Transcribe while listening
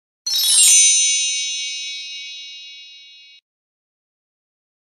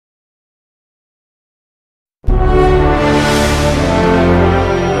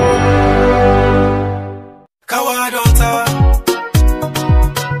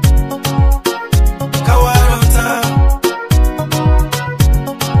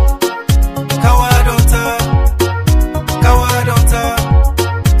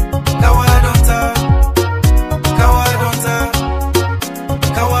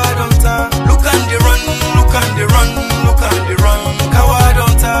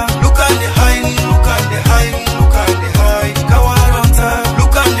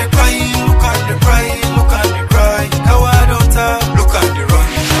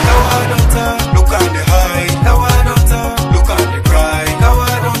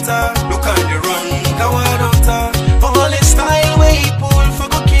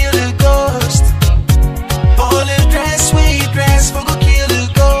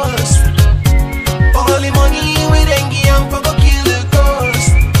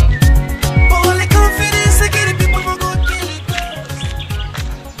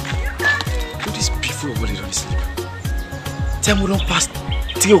time we don't pass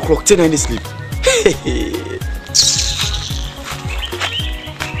 3 o'clock, 10 any sleep.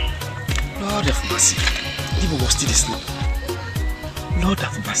 Lord have mercy. Even was still asleep. Lord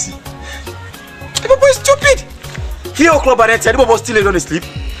have mercy. The boy is stupid. 3 o'clock by that time, the boy was still asleep.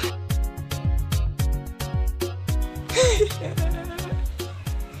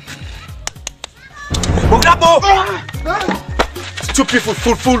 Stupid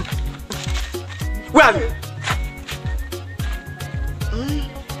fool. Where are you?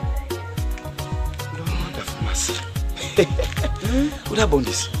 Lord have mercy. What about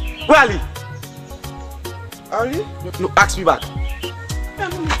this? Where are you? Ali? No, ask me back.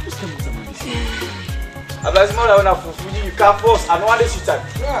 You can't force. I don't want this time.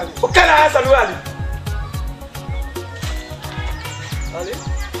 What can I answer? Where are you? Ali?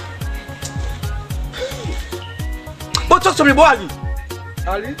 But talk to me, boy, Ali.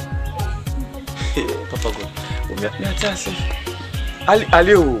 Ali? Papa God. Me tell say.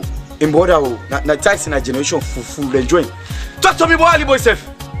 Ali o, in border o. Na tax in a generation full enjoying. Talk to me, boy, Ali boy self.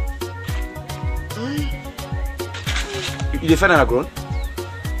 You defend an grown?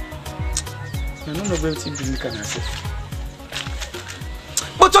 I don't know where to bring can yourself.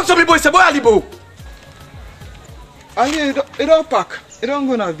 But talk to me, boy, say boy, Ali boy. Ali, you don't pack. You don't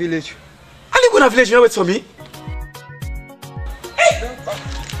go to village. Ali go to village, you know wait for me?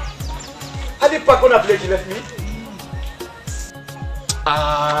 Ali pack on a village, you left me?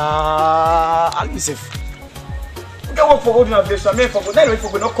 Ali safe. You can't work for good in a village, so I may forget. Then if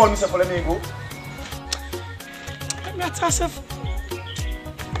you not call me, say for let me go. Let me tell yourself.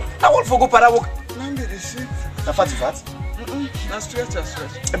 I won't forget para work. Man, be the sick. Na fat. That's straight.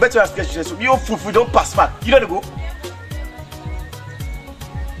 I bet you are straight. So you fool, don't pass man. You don't go.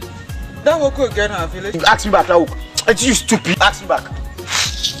 That work again in village. You ask me back, that work. It's you stupid. Ask me back.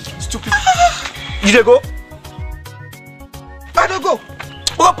 Stupid. You dey go? I don't go.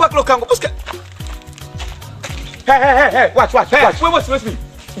 Go pack lo kango. Hey. Watch. Wait me.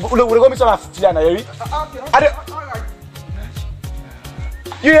 We go me some filia na yeri. Okay.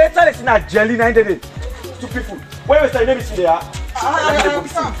 You enter this in a jelly 9 days. Stupid fool. Where is the name is there?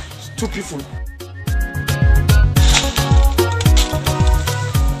 Stupid fool.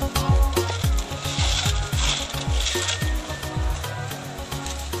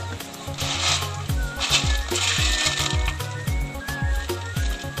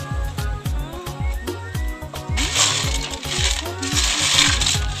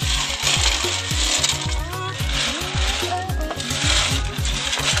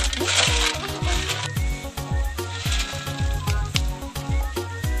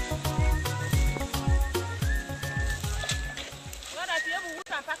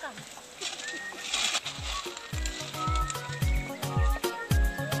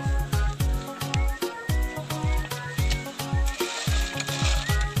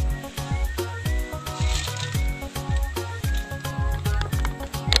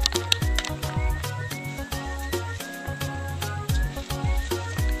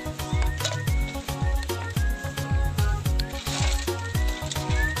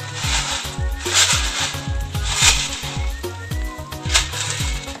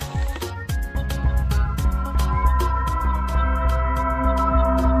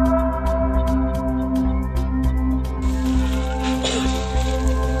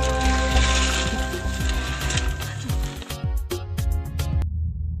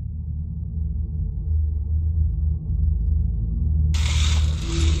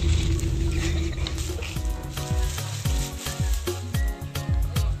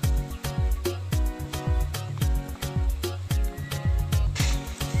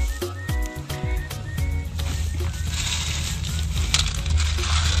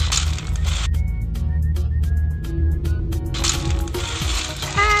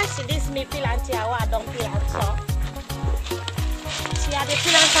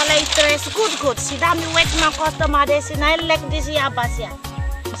 Good. See that me wait my customer they see I like this here basia.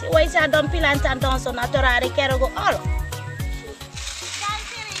 See why say I don't feel and don't so natural I care go all.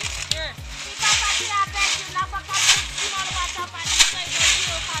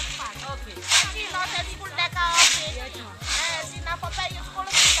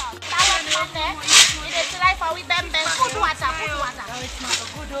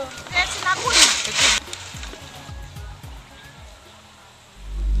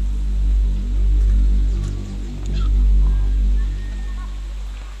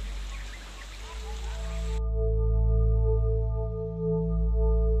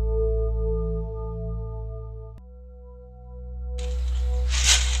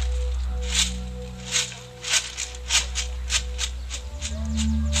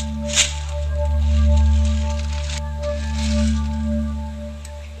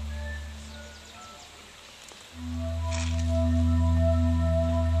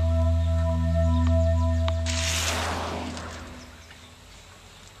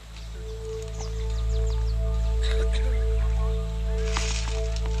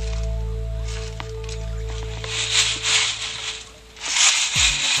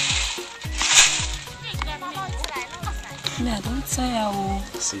 Me, I don't say I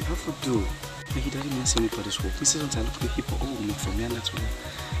See, how for do? He didn't even send me for this work. This is what I look at people all make from me and that's what I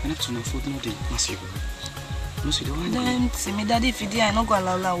have to know for no day. Massive. No, see the one. then see me daddy if you did I not go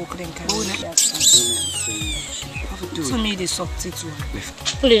allow work then can. To me the substitute one.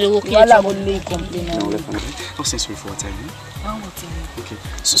 Left. Put it okay. Wala go lay complain. No, left. I'll say sorry for what time. What time? Okay.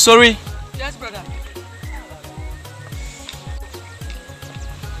 So, sorry. Yes, brother.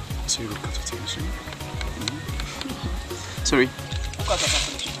 Sorry, look at what time. Sorry.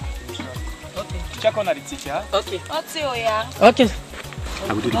 Okay. Check on the teacher. Okay. What's your yeah? Okay.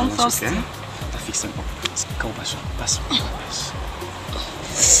 I will do the Don't balance, first. okay? I fix them up. Come pass.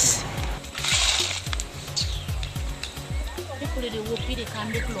 People they will be they can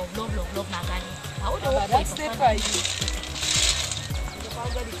make love na gani. How they But that's the price.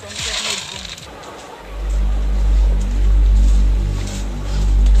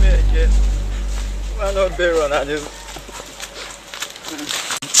 Why not bear on? I just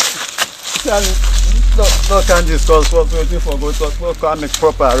no can discuss what we're doing for go talk. We can make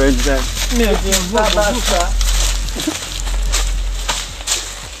proper arrangement.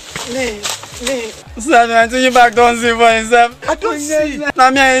 Son, I think you back don't see for himself. I don't see. Now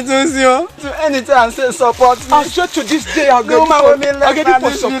me I don't see you. To anytime say support me. I'm sure to this day I'll get it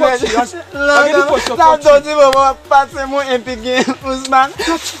for support you. I'll get it for support you. Now don't even pass him in picking Usman.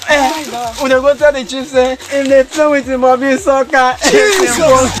 When they go tell the chief say if they play with him or be soccer,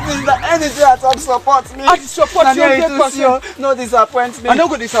 anything I talk support me. I support you 100%. No disappoint me. I don't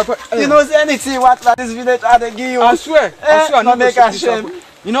go disappoint. You know say anything what like this village I dey give you. I swear. I no make a shame.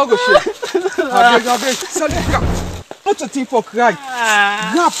 You know go shame. I beg. Not a thing for cry.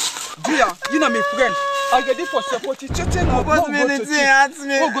 Rap. Dear, you know my friend. I get it for support you. What minute you ask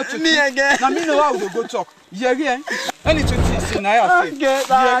me? Go to me again. Now me know how to go talk. Yeah, yeah. Anything you say now I say. Okay,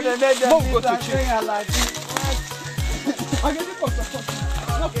 I get it for support.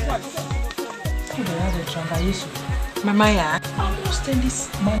 Mama, yeah. I understand this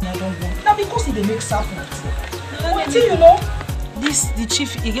man I don't want. Now because he make saffron. What you know? The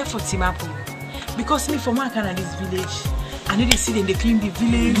chief he get for Timapo. Because me from my kind this village. I need to see them they clean the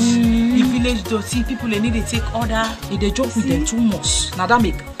village. The village dirty. People they need to take order. If they joke with them too much. Now that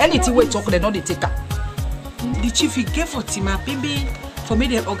make anything we talk they know they take up. The chief he get for Timapo for me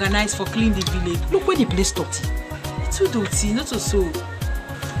they organize for clean the village. Look where the place dirty. It's too dirty, not so.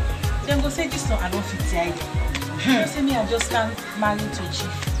 Then go say this one I don't fit the idea. You say me I just can't marry to a chief.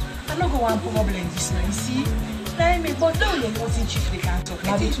 I don't go one problem this now. You see? But no, they want chief they can't talk.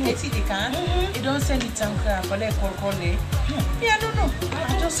 Now they can. They don't send it and for their call. Yeah, no. I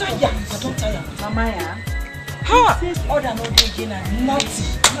don't tire. Mama, yeah. Ha! Order no day again and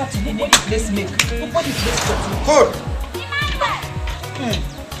nothing. They need the place make. Nobody place dirty. Good.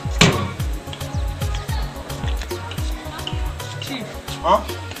 Chief. Huh?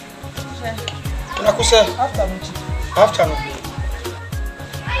 Afternoon, chief. Afternoon.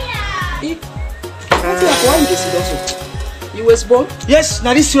 Why you this also? You was born? Yes,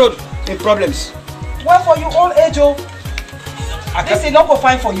 now this road the problems. Well for you old age oh. This is not go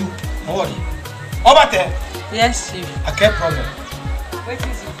fine for you. No worry. Over there. Yes, chief. I get problem. What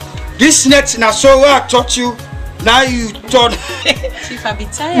is it? This net now so where I taught you. Now you turn. Chief, I be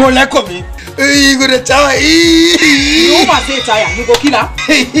tired. More like me. You gonna tire. You must say tired. You go kill her.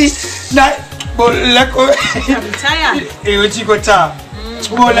 Now, more like I be tired. what you go tire?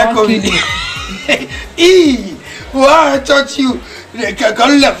 More like me. Why I taught you? They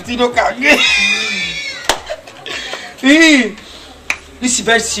can left. You know can. This is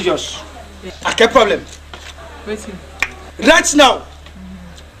very serious. I get problem. Waiting. Right now,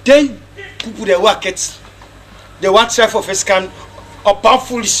 then people they work it. They want try for face scan or pound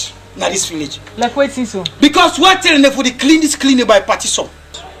foolish in this village. Like waiting so. Because we're telling them for the clean by partition.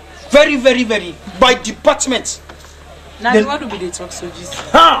 Very by department. Now then, what do they talk so just?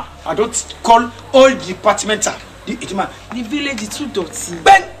 I don't call all departments. The village is too dirty.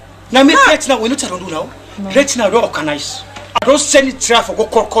 Ben, now me right now we not do now. Right now don't organize. I don't send it try for go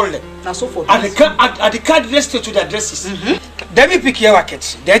call them. Now so for and the card register to the addresses. Then me pick your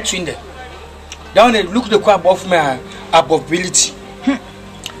market. They're twin them. Down they look the car above my above ability.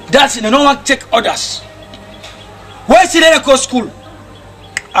 That's in the no one take orders. Why is it they go school?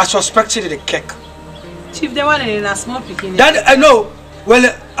 I suspected the cake. Chief, they want in a small picking. That I know. Well,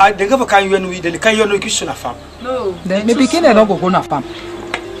 they go can you and then can you no question a farm. No. Then maybe can they not go na farm.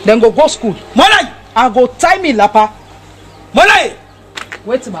 Then go school. Money. I go tie me lapa. Money.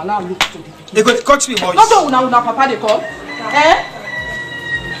 Wait till my alarm look to the. They go cut me boys. Not una papa they call.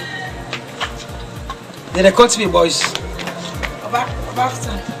 They cut me boys. Back.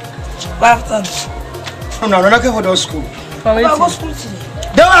 I'm not going for those school. go school today.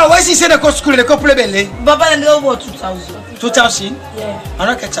 Then why she say they go school, they go play belly? Baba and they go 2,000. 2,000? Yeah. I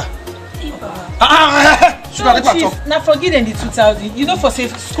don't catch her. Now forget them the 2,000. You know for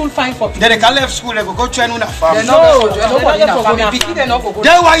safe school fine for people. Then they can leave school, they go train on a farm. They're not for go. Picky they not for go.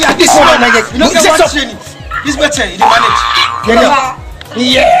 Then why you this one? You know what training? This better, you manage.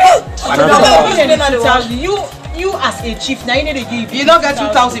 Yeah. You as a chief, now you need to give. You don't get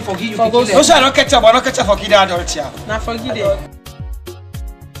 2,000 for give you. No, sir, I don't catch up. I don't catch up for kid adults here. Now forget it.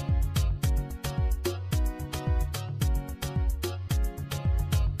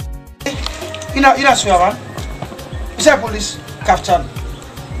 You know, swear, man. You say police, captain.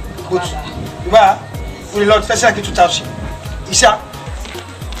 Good. You are? We lot first like 2,000. Isha.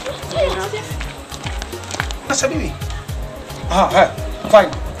 What's up, baby?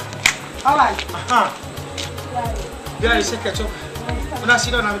 Fine. All right. Yeah, you say catch up. When I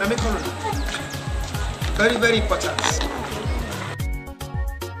sit down, I make call. Very, very important.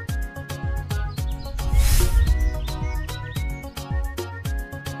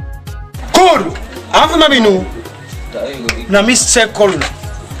 Good. I'm from Mabinu. Now, Mr. Colonel.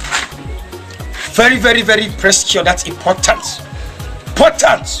 Very, very, very precious. That's important.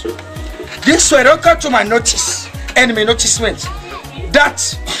 Important. This way, don't come to my notice and my noticement that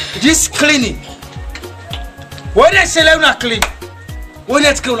this cleaning. When they say let clean, when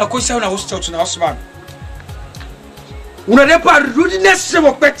they clean, we say we hostel to the husband. We no dey pa rudeness se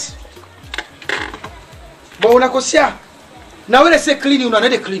work bet. But when I go see, now when they say clean, you no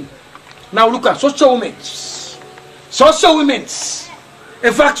dey clean. Now look at social women. Social women.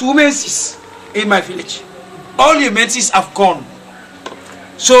 In fact, women is in my village. All the menses have gone.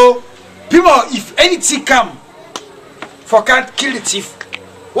 So people, if anything come for can't kill the thief,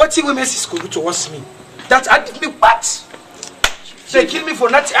 what the women is going to do towards me? That I did me what? They kill me for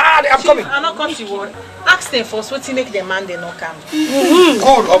nothing. I'm coming. I'm not coming to work. Ask them first what to make the man they not come.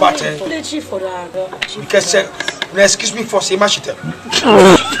 Good, Obate. The chief for that. Because excuse me for saying my shit.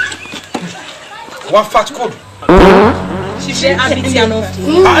 One fat code. She said I'm busy enough.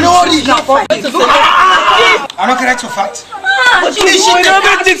 I know what it is. I'm not correct for fat.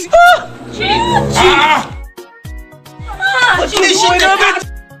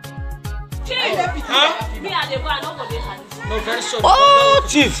 No, very sorry. Oh,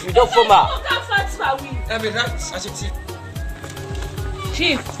 chief, you don't form her. I mean, that's as it is.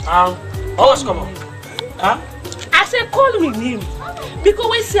 Chief. Always come on. I said call me name. Because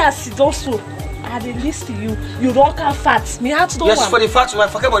when say I sit down so, I dey listen to you. You don't come fat. Me have to do yes, for the fat, I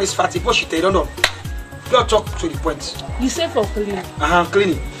forget about this fat. If she tell, don't know. Don't talk to the point. You say for cleaning.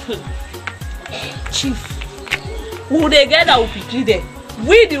 Cleaning. Chief. Who they get that will be clean there?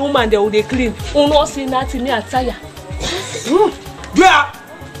 We the woman they will they clean. Who not say nothing me attire. Yeah,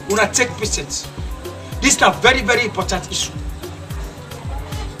 we wanna take patience. This is a very, very important issue.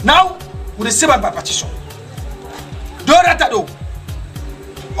 Now, we the same by partition. Don't let that do.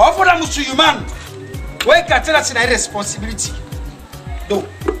 Offer them to you, man. Why can't tell us in a responsibility? Do.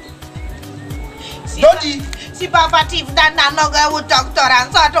 Don't you? Si Papa Tiff that no go with doctor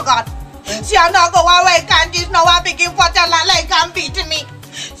and so to God. Si I no go away can't this no one begin for tell like can beat me.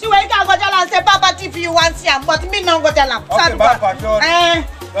 Si we can go tell and say Papa Tiff you want him, but me no go tell him. Okay, Papa,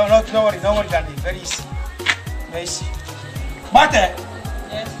 don't worry, Danny. Very easy. Very easy. Mate.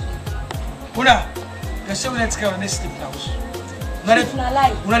 Yes. Una, you say we let's go on this sleep now. Una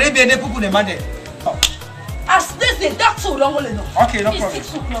dey be people dey mad. As this the doctor don't hold enough. Okay, no problem.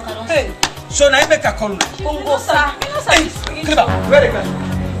 6 o'clock I don't Hey, So now you make a call. Congo sir. You know sir. Hey, Kliba, where they go?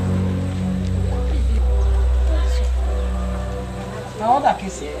 Now what that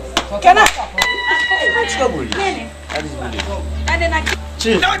case is? Can I? And then I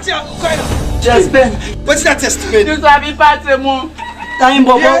Don't you go. Just Ben. What's that test? Yes, You sabi party mo. Time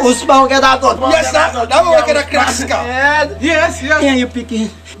bobo usba get that out. sir. That one we get a classical. Yes. Yeah, you picking.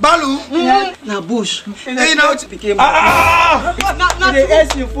 Balu. Na bush. Hey, now it's Picking. Not The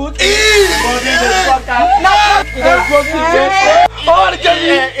ace you put. Oh, the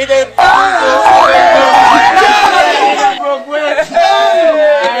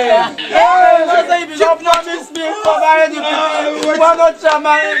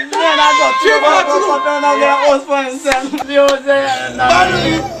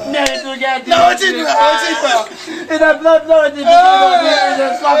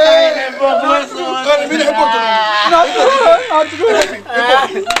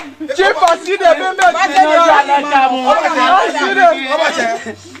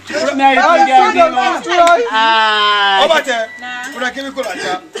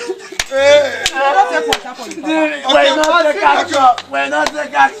We're not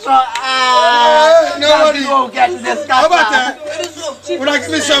taking action. Nobody won't get to this how about that? Would I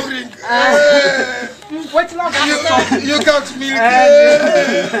give me something? Wait long. You got milk.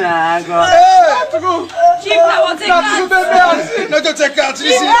 Chief, I will take that. Not to take out.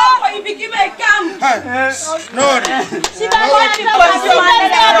 Chief, no, but you became a camp. No.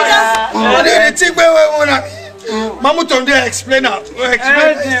 The thing where we want to. Mamu Tonde explain out.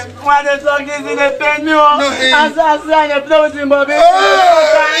 Explain. When the dog is in the venue, as I say, I'm floating, Bobby.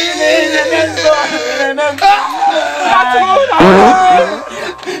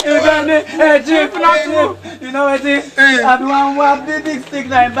 You know what it is? I'm one big stick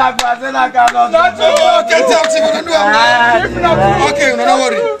like backwards and I cannot. Okay, okay, no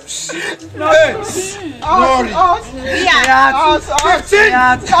worry. Hey, no worry.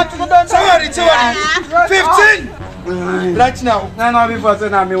 15. Right now. No, before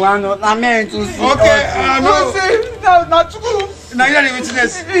saying I'm one. I'm meant to see. Okay, no. No, not true. Now you're the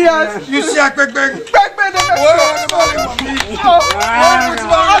witness. Yes. You see a quick bag.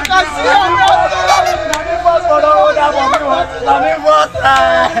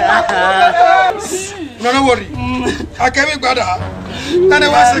 No, don't worry. I can't be better. And I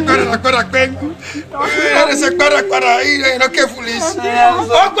was a better bang. I was a better, you know, carefully.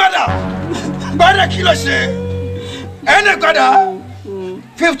 Oh, better kilo share. And a better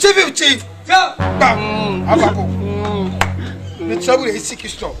 50-50. Bam. The trouble is sick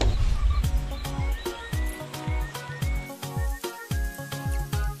stop.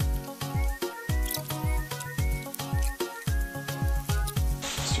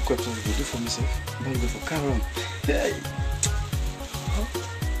 What will do for myself? I'm going to go for Caron. Hey!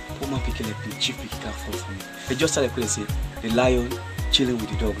 Woman picking a chief picking can't fall for me. They just started to say the lion chilling with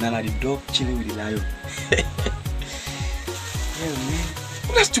the dog. Nana, the dog chilling with the lion. Yeah, man.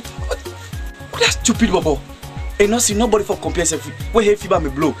 What that stupid bobo? Hey, no see nobody for compensation. Where he fever me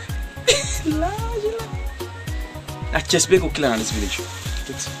blow. That chest bag go clear in this village.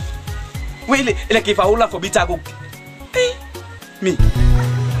 Wait, like if I hold up for bit, I go. Hey, me.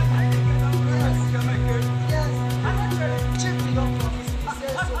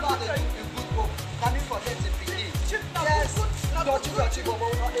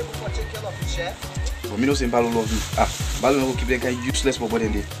 But me no say Balo love me. Balo no go keep that kind useless bobo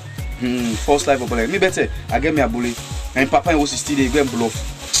than they. False life bobo. Me better. I get me a bully. And Papa was still there. Go and bluff.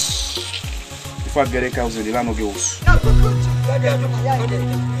 Before I get a cows, the land no girls.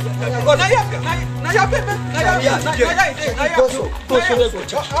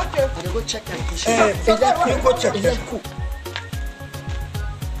 Go check that.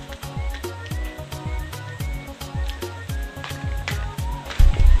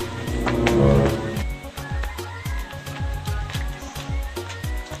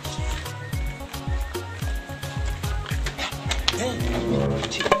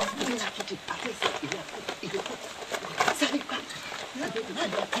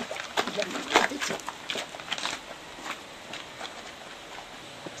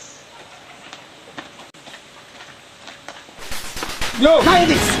 Yo! Try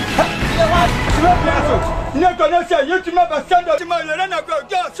this! You know, you to my stand up to my Lena go.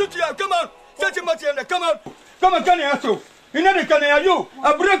 Shoot you, come on! Set him out here, come on! Come on, can you answer? You know, can I you?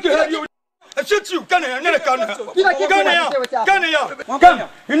 I break to have you. I shoot you, can I? Never can I? Can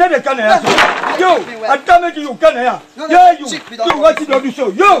you know the can I? Yo! I damage you, can I? Yeah, you! You what you do so?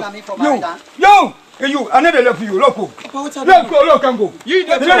 Yo! You! I never left you, loco. Loco, can go. You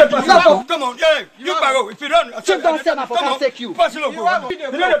come on, yeah, you borrow. If you run, I can't take you. Pass loco.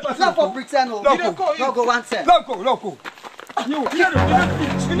 Not for pretend. Loco, one cent. Loco. You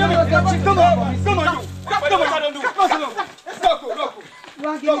never come on, Loco. You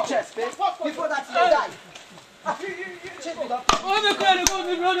want to give me chest, babe? Before that, you die. Oh, my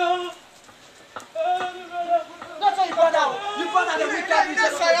brother. That's how you got out. You got out the weekend.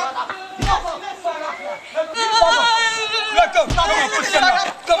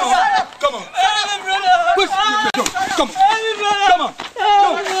 Come on. Push. Come on.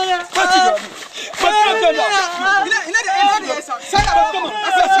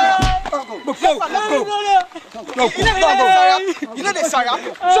 You know the Sarah.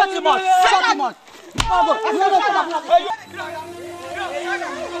 Shut him on.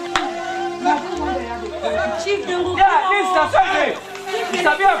 Chief,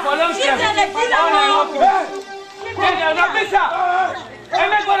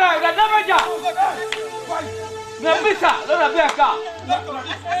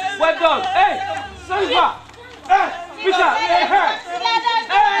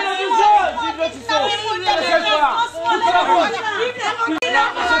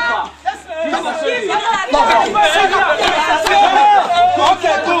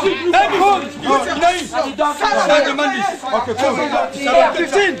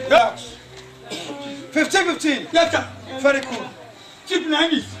 15. Very cool. Keep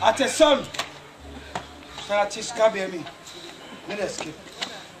 90 at a son. Saratis Kabiemi. Let us escape.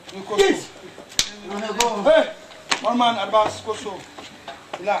 Yes. Hey, one man advance, go so.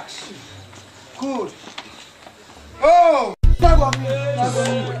 Relax. Good. Oh!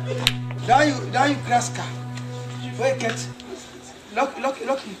 Now you grass car. Wake it.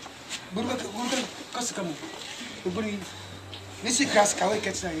 Lucky. This is grass car. Wake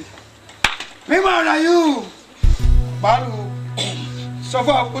it now. Meanwhile, are you? Balu. So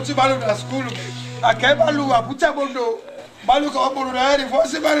far, put you Balu at school. I can't Balu. I put you Bondo. Balu come on the head.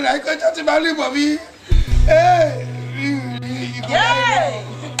 Force Balu. I can't touch Balu for me. Hey.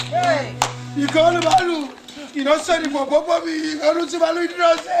 You call Balu. You know, sorry for Papa. You call Balu. You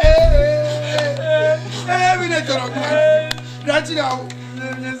know, hey, we need to know. Right now.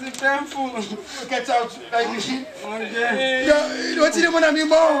 This is painful. Get out like machine. Okay. You don't see the one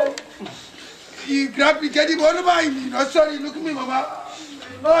anymore. You grab me, get him out of mine. No, sorry, look at me, Mama.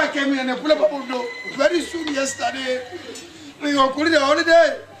 Oh, I came here and I pull up a window very soon yesterday. We were putting the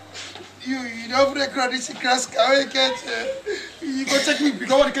holiday. You don't break credit, crash car. You go check me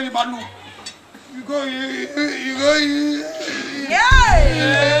because I want to get him out. You go. Yeah.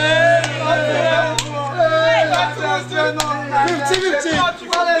 50.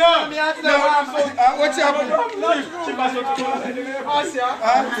 What's happening? I'm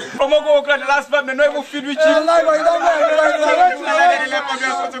going to go the last time. I know feed with you.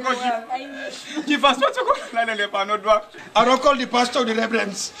 Give us what to go. I don't call the pastor of the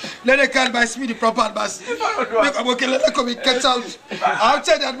reverends. Let the car advise me the proper advice. Let the come get out. I'll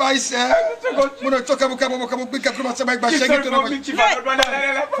tell the advice. I'm going to talk about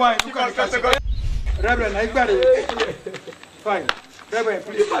Reverend, I got it. Fine. Reverend,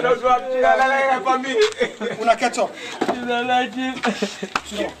 please. I don't want for me. Una catch up.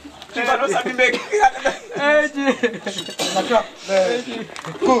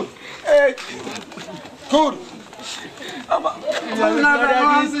 Good. Good.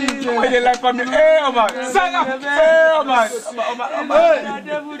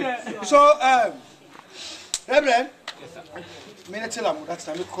 So, Reverend, that's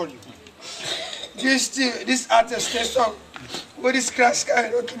time to call you. This attestation with this crash car,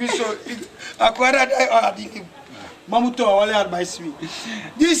 okay, so acquired Mamuto only advise me.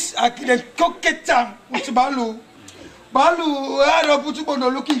 This the coquetan with Balu, I don't put you on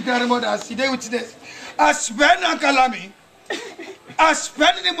looking grandmother. See there with this. I spend on Kalami. I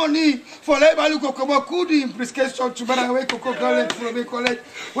spend the money for let Balu go come out good in prescription to better way Coco college from a college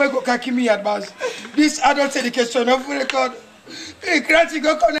where go Kakimi advance. This adult education of record. Hey, Cratty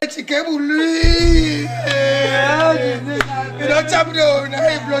go connect the cable. You don't tap down.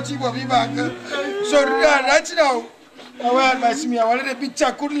 I blow you for me back. So right now, I will advise me. I want a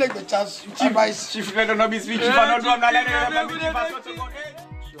picture. Couldn't like the chance. Chief, let not be speech. If I don't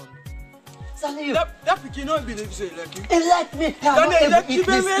that picking not believe say like you. He like me. He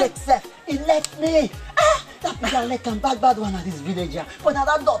like me. That picking like a bad one at this villager. But now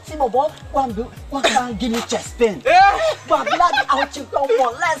that dot him about one can give me chest pain. But blood out you come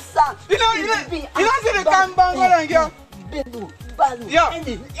for less. You know see the can bang girl. Balu.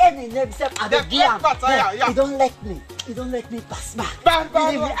 Any name set at the game. He don't let me pass back.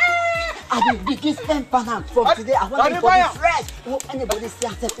 I will be this empanada from today. I want to be fresh. Anybody say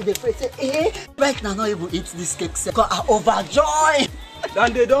accept the phrase, say, right now, not even eat this cake because I overjoy.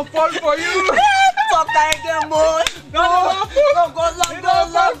 Then they don't fall for you. Talk again, boy. No,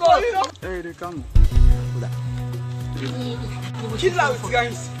 go. Hey, they come. Kill out,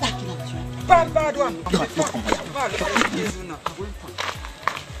 guys. Bad one.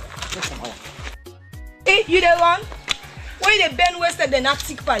 Hey, you the one? Why the Ben wasted the not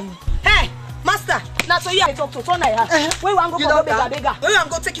sick by you? Hey, master, now so you talk to Tona. Where one go for bega? Where one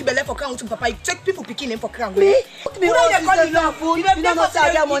go take you belly for crown to papa? You take people picking him for crown. Me? You never say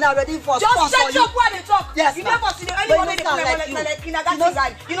I money already for just shut up while they talk. Yes, you never see anyone they play like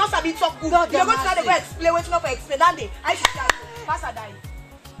you know sabi talk good. You go to the go explain what's not for explain that day. I should pass a die.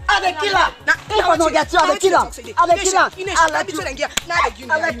 I'm the killer. If I don't get you, I'm the killer. I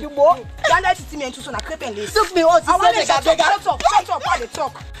like you more. Took me all to say shut up while they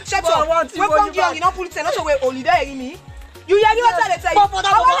talk. Shut up. When come here, you don't put it not away only there in me. You hear what I tell you?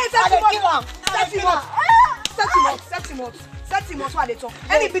 Set him up while they talk.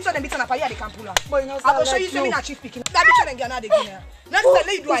 Any picture them beaten up here they can pull out. I will show you something that chief picking. That picture them get now again. Next time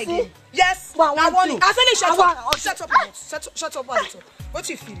let you do again. Yes. Now warning. I say shut up. Shut up while they talk. What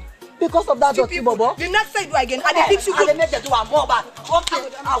you feel? Because of that dirty bobo. The next time you do again, and they fix you. And they make you do a more bad. Okay,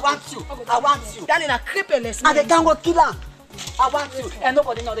 I want you. I want you. Then in a crippleless. And they can't go kill her. I want you. And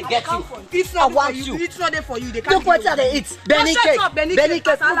nobody know they get you. It's not for you. It's not there for you. They can't. Look what they eat. Benny cake. Benny cake.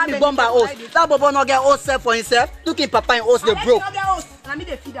 Look me bomb by host. That bobo not get host self for himself. Look in papa and host they broke. I mean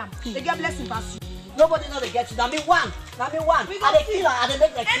they feed them. They get blessing pass. Nobody know they get you. That mean one. And they kill her. And they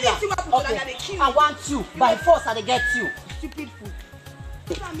make the killer. Okay. I want you. By force and they get you. Stupid fool.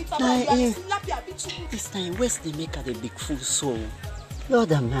 This time, where's the maker the big fool soul?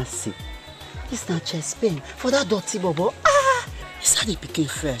 Lord have mercy. This not chest pain. For that dirty bobo. It's how they picking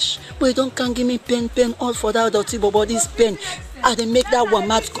fresh. But you don't can give me pain all for that dirty bobo. This pain. And they make that one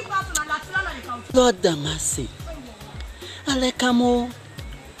mad. Lord have mercy. I like Camo.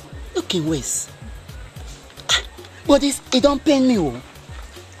 Looking ways. But this, it don't pain me. Oh.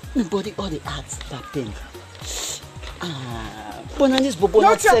 My body, all the hearts that pain. But now this bobo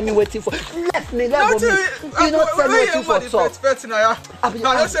not tell me waiting for. Left me. You not tell me waiting for talk.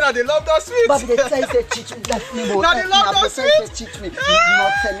 Now you say that they love that sweet. But they tell you say cheat me. Left me. Now they love that sweet. Cheat me. You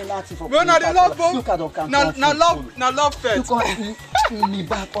not tell me nothing for. Well, now they love both. Look at the can. Now love first. You can't me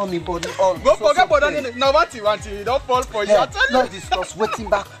back on me body all. Don't forget about that. Now what you want, you don't fall for you. I tell you. Not discuss waiting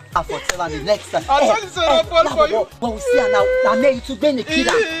back. I for tell the next time. I tell you say don't fall for you. But we see her now. Now me to be the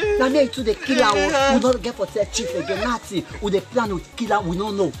killer. Now me to the killer. We don't get for tell chief again. Nothing. We the plan with killer. We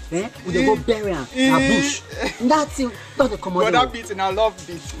don't know. We they go bury her in a bush. Nothing. Not the commodity. But that beat and I love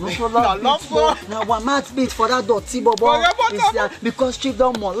beat. I love for. Now one match beat for that dirty bobo. Because chief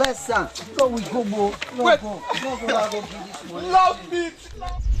don't molest her. So we go more. Wait. Go give this money. Love beat.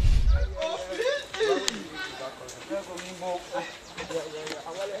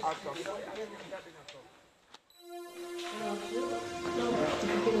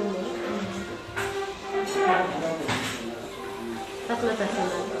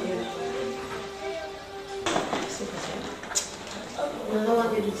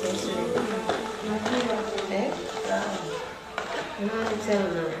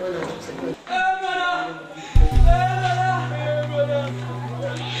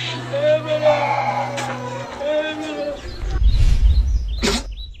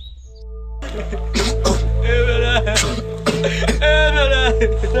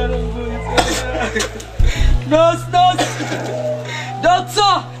 Nurse!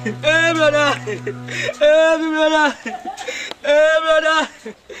 Doctor! Hey brother! Doctor! Hey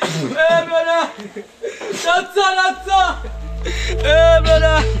brother!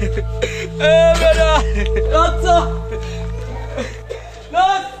 Doctor!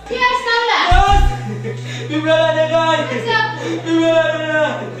 Nurse! Yes, Nala! Nurse! My brother they die!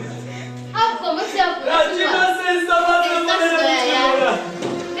 How come? What's up? She don't say something.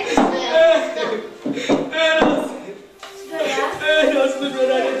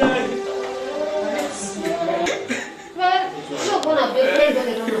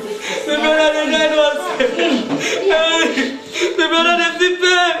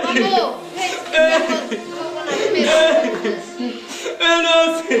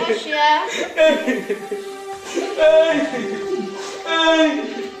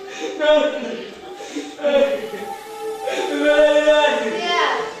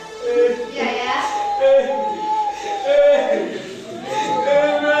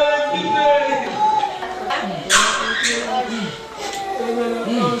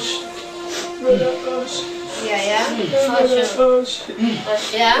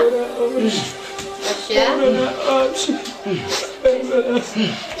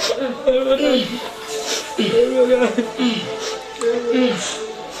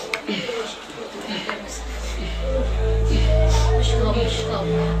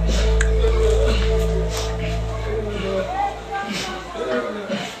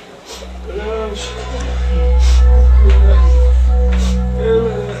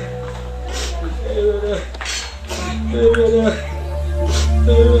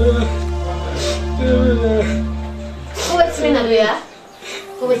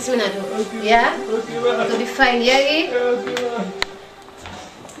 Yeah? It'll be fine, yeah?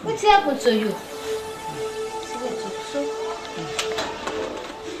 What's happened to you?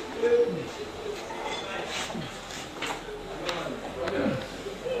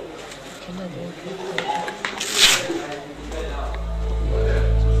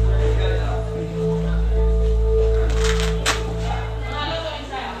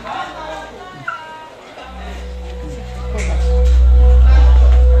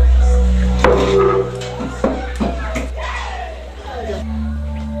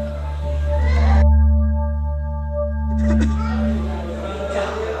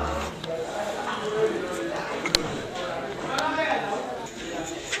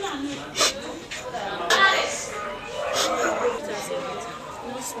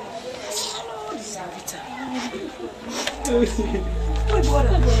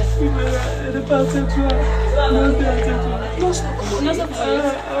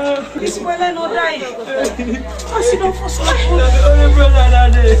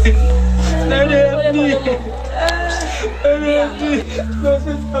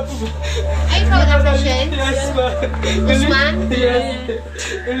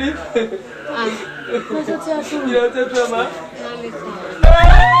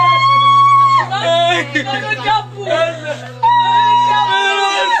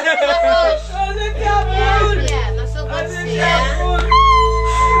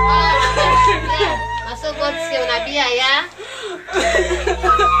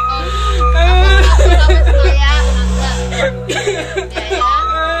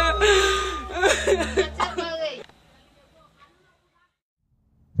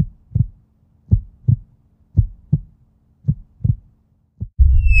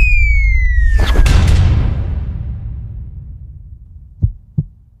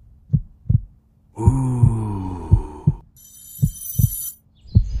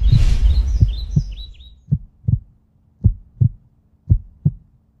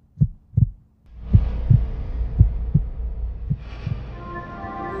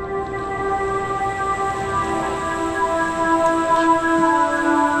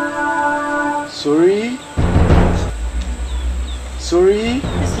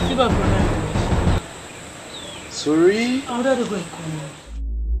 Sorry. How did you go?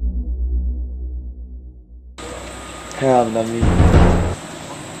 Calm, Nami.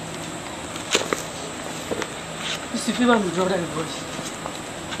 This is fever with Jordan voice.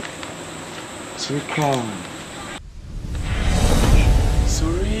 Sorry, calm.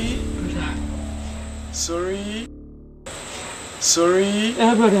 Sorry. Sorry. Sorry.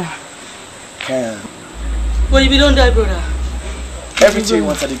 Yeah, brother. Calm. Well, if you don't die, brother. Everything you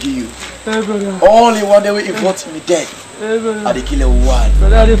wanted to give you. Yeah, brother. All in one day will involve me dead. Yeah, brother. I kill one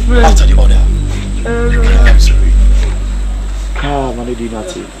brother, after the other. Yeah, I'm sorry. Calm, I don't do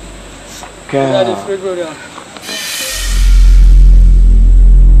nothing. Brother, Calm. brother.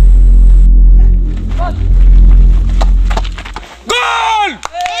 Goal!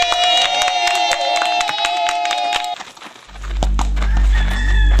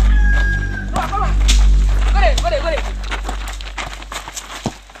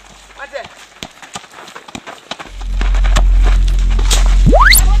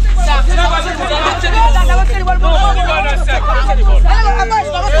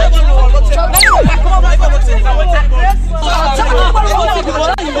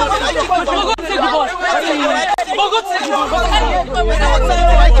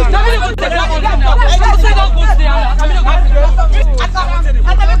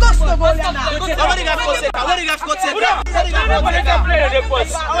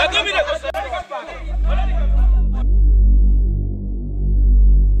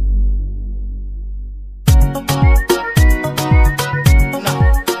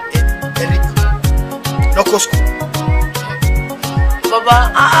 Baba,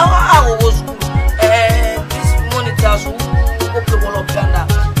 I will go school. This monitors who go play ball of Ghana.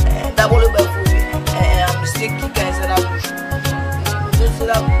 That ball of food. I'm mistaken, guys. That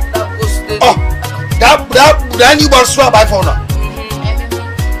goes to that new ball swap by phone.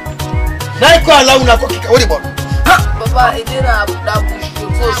 Now you call allow una go kick. What the ball? Baba, it didn't have that bush.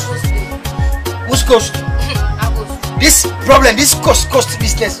 Who's cost? This problem, this cost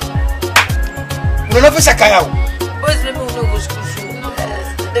business. We don't know if it's a kaya. Boys, let me know go school.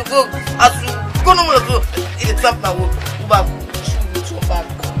 They go as you go no more. It trap now.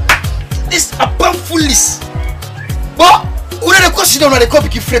 This a painful list. But we don't consider on the copy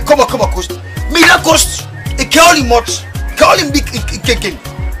qui ferait comme cost. Mais il a cost et qu'all much, qu'all big again.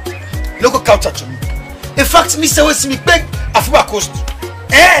 Logo couch at me. In fact, Mr. West me beg a full cost.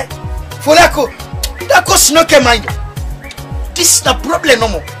 For that cost no can mind. This is the problem no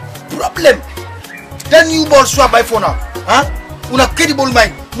more. Problem. Then you ball swap by phone now. Huh? Una credible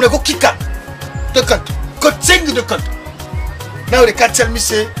mind. Una go kick up the country. Go change the country. Now they can't tell me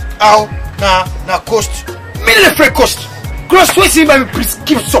say how na cost. Me the free cost. Cross way by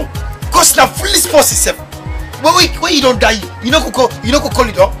prescription. Cost na fully sports itself. But when you don't die, you know go call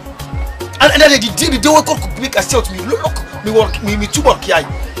it up. And then the day we could make a shout me. Look, me two more kiai.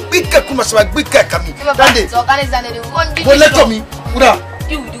 Big cat come as big cat come. That day. But let me. Uda.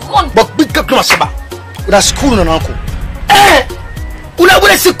 But big cat come as ba. Uda school no uncle. Una go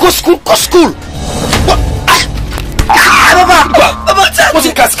say go school. Baba, what's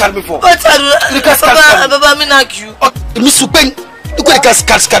the cat scar before? The cat scar. Baba, me knock you. Miss Upen, you got the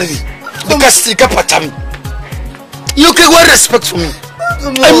cat scar. The cat stick up at me. You can go respect for me.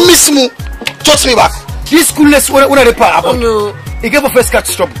 I miss me. Touch me back. This schoolness, what are they part about? No. He gave a first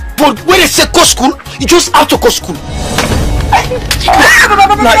catch trouble. But when they say go school, you just have to go school. Why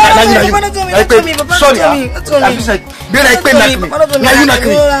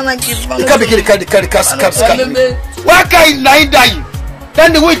can't I die?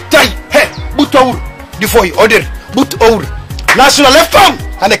 Then the way die, hey, but over before you order, but over. National left arm,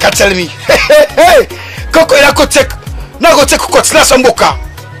 and they can tell me, hey, Coco, I go take, now go take Coco, slash and boca.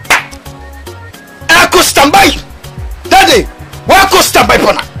 I go stand by, Daddy, why go stand by,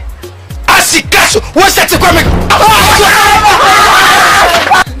 Pona? I see Castle, what's that equipment?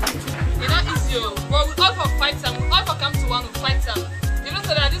 You know, it's you, but we all for fight time, we all for come to one, we fight time. You know,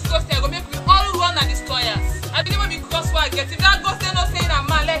 so that this ghost will make we all run and destroy us. I believe when we cross what I get, if that ghost no saying a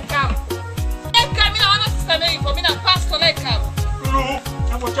man, let come. Let come, I want to sister Mary for me, and pastor, let come. No,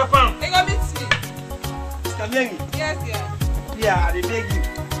 I'm for Japan. They gonna meet me. Sister Mary. Yes, yeah. Yeah, I beg you.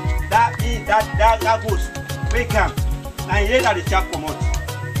 That ghost, wake up. And here that the chap come out.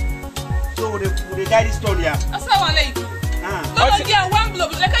 So they die this story. That's how I let you. Don't get one blow.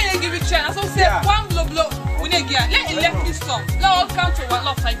 Like I give you chance. So say one blow. We need get. Let this come. Let all come to one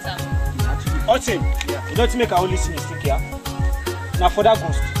love fighter. Otim, you don't make a only mistake here. Now for that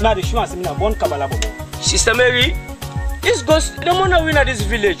ghost, now the show has been a born Kabbalah bobo. Sister Mary, this ghost don't want to win at this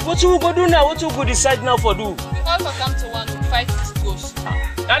village. What you go do now? What you go decide now for do? We all for come to one. We fight this ghost.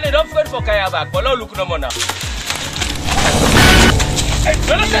 And they don't forget for Kaya back. But now look no more now. Hey,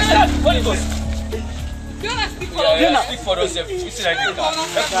 Holy Ghost. You wanna speak for us? Yeah, speak for us. We see like this.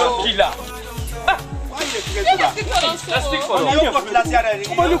 Let's go kill her. Let's speak for us. Let's speak for us.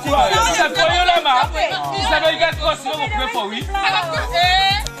 Come on, look who are you. Sister, you get us. You will pray for we.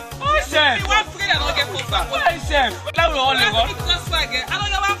 Oh, chef. You want to forget I don't get for back. Why, chef? Now we all the one. I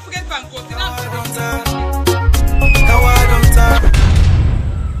don't know. I forget for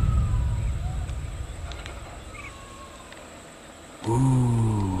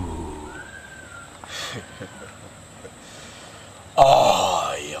I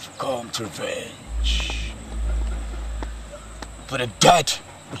have come to revenge for the dead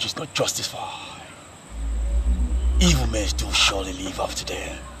which is not justified. Evil men do surely live after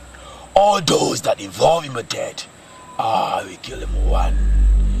them. All those that involve in the dead, I will kill them one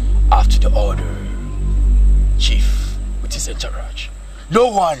after the other. Chief with his entourage. No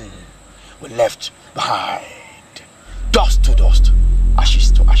one will left behind. Dust to dust,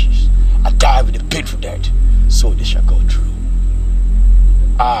 ashes to ashes, and die with a painful death. So they shall go through.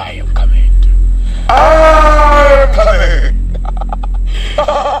 I am coming. I am coming.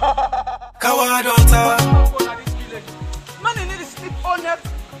 Man, they need to sleep on it.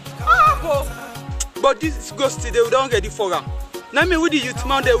 But this ghost today, we don't get it for her. Now me with the youth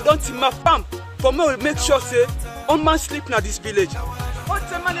man there, we don't see my farm. For me, we make sure say on man sleep na this village. What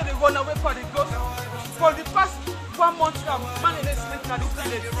the man they run away for the ghost? For the past 1 month now, man they sleep na this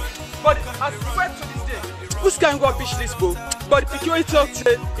village. But I swear to this day, who's can go fish this boat? But if you talk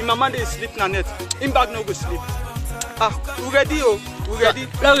say, in my man they sleep na net, in bag no go sleep. We ready oh, we ready.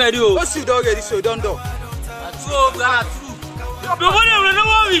 We ready oh. What's you don't ready so don't do. So we are true. No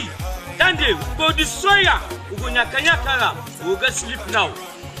worry. Dande, go destroy her. We go nyakanyakala. We go sleep now.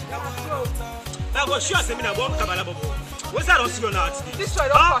 Now go show us me na born Kabbalah bobo. What's that on see you now? This way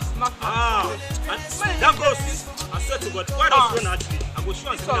don't pass mark. That goes. I swear to God, why don't you not? I go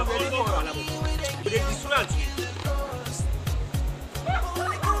show us me na born Kabbalah bobo. They destroy us.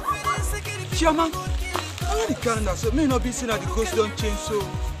 Chairman, I want the calendar so may not be seen that the ghost don't change so.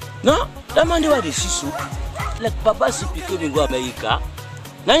 No, that man they were the see so. Like Papa see people go America.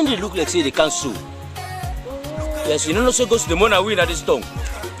 Now they look like say they can't sue. Yes, you know so goes to the money win at this tongue.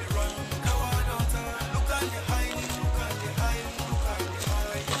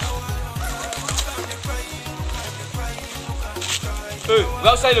 Hey, go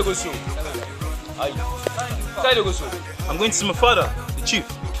outside the go show. Outside the go show. I'm going to see my father, the chief.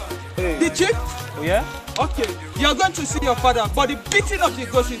 Hey. The chief? Oh yeah? Okay, you're going to see your father, but the beating of the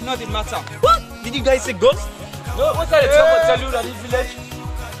ghost is not the matter. What? Did you guys say ghost? No, what are they tell you that this village?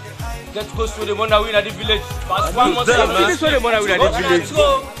 Get close to the money win at the village. Past 1 month. This is where the money win at the village. Let's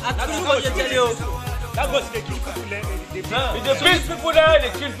go. That ghost they kill people there. If they beat people there,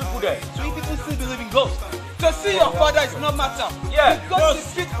 they kill people there. So you people still believe in ghosts? To see your father is no matter. Yeah. Because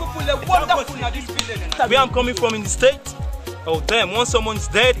to beat people are wonderful in this village. Where I'm coming from in the state? Oh damn, once someone's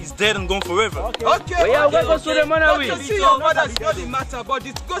dead, he's dead and gone forever. Okay. Well, yeah, we're going to the money win. To see your father is not the matter, but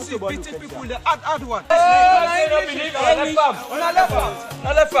this ghost is beating people the hard one. I don't believe on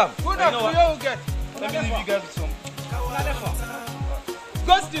the left farm. Who knows? You get. Let me leave you guys with some.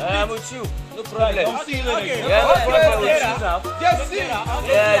 Ghost, I'm with you. No problem. I'll see you later. Okay. Yeah, no problem with you now. Jesse.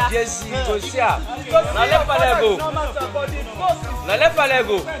 Yeah, Jesse, go see her. Now let Pale go. Now let Pale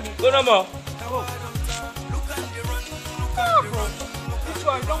go. Go no more.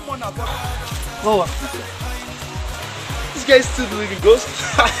 Oh, this guy is still doing a ghost.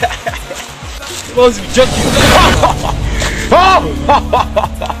 He must be joking.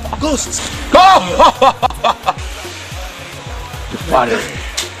 Ghost. Funny.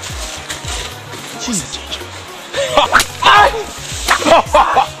 Jesus.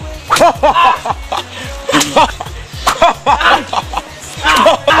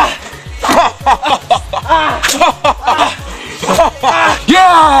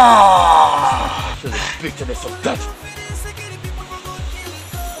 Yeah! Feel the bitterness of death.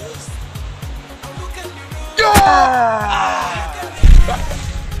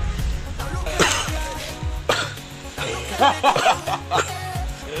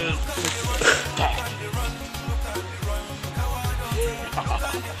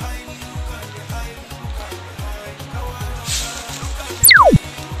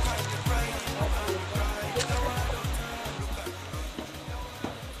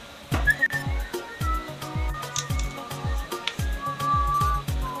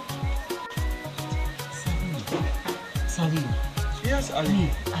 Salim. Yes, Ali.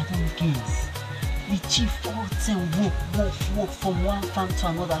 Me, I don't guess. The chief all time walk from one farm to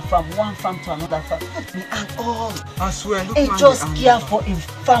another farm, one farm to another farm. Me and all. I swear, look, He man, just the care animal. for him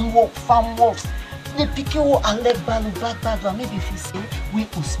farm work. The pikin who are let balu bad one. Maybe if you say we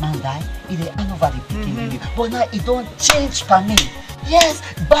Usman die, he dey hand over the pikin. But now he don't change for me. Yes,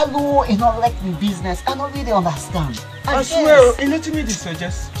 balu he not like me business. I don't really understand. I swear, he let me this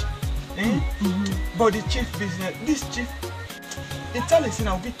suggest. But the chief business, this chief, Italy is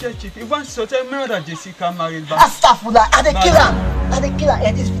a wicked chief. He wants to tell me that Jessica married back. Astagfirullah, I dey kill am.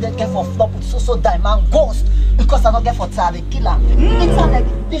 And this video get for flop with so diamond ghost. Because I don't get for I dey kill am. It's not like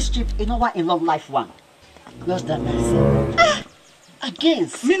this chief, you know what in long life one. Just that mercy.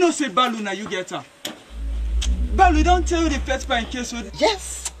 Against. Me no say Balu na you get her. Balu don't tell you the first part in case with.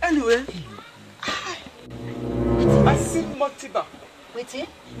 Yes. Anyway. I see Motiba. Wait,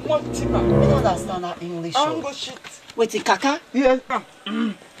 Motiba. I don't understand that English. Ango shit. Wait, Kaka? Yeah.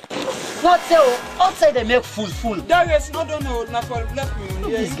 What say they make full? That is not done now for left me.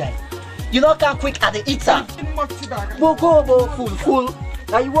 Look this guy. You know how quick at the eater. Motiba. Go full.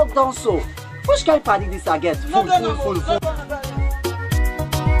 Now you walk down so. Which kind of party this I get? Full.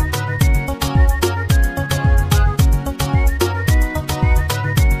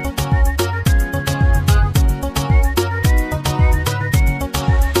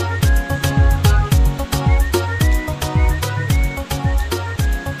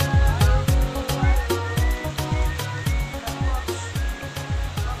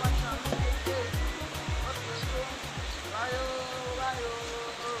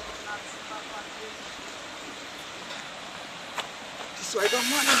 So I don't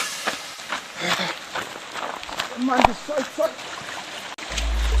man this fight.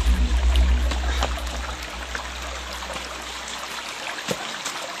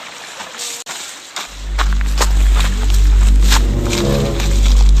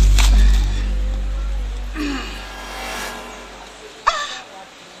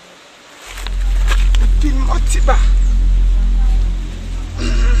 Bin Motiba.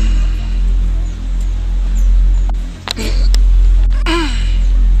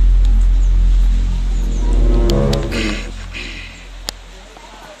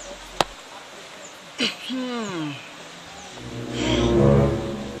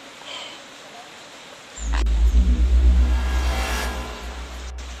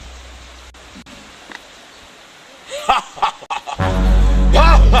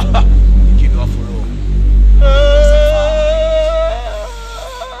 Keep it off for room.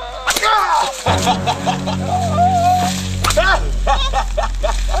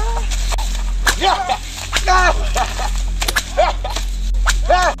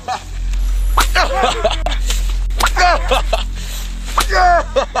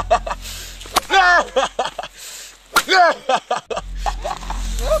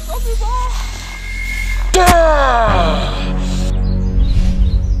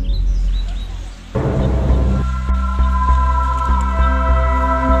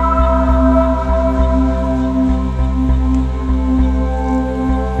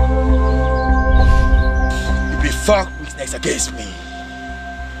 You be fuck witness against me.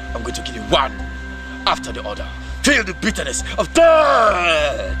 I'm going to kill you one after the other. Feel the bitterness of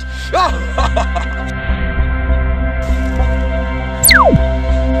death.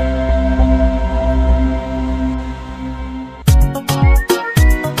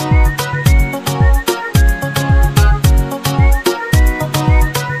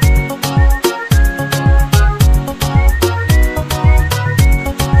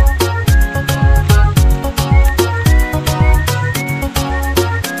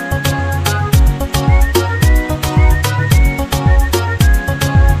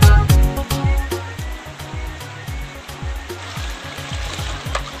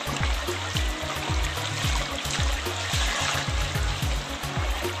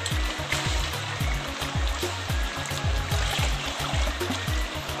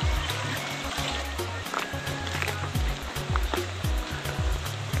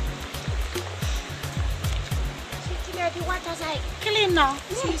 now.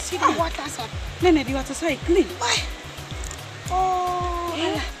 See the water, sir. Nene, the water so clean. Why? Oh,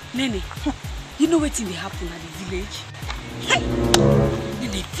 yeah. Nene, you know what will happen at the village? Hey,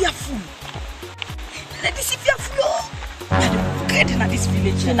 Nene, fearful. Nene, this is fearful. Get in this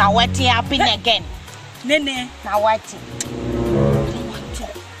village. See now what happen again? Nene, now what? Don't want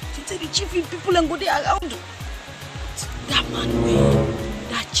to tell the chief in people and go there around. That man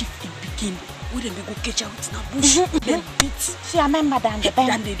that chief in Pekin, we then go catch out in a bush. Then beat. See, I remember that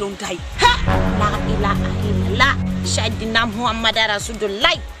then they don't die. La ilaha illallah. Shadina Muhammad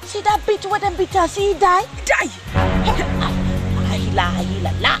Rasulullah. See that beat with them beat and see he die? He die. La ilaha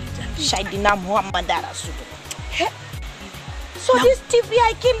illallah. Shadina Muhammad Rasulullah. So now, this TV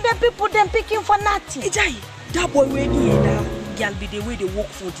I kill the people them picking for nothing. He die. That boy way here, that girl be the way they work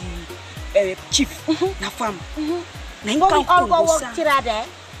for the chief. Na farm. But we all go work together.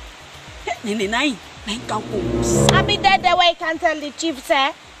 Nene, I be there the way I can tell the chief,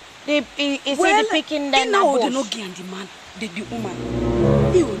 sir. Is the picking then now they no get the man, the woman.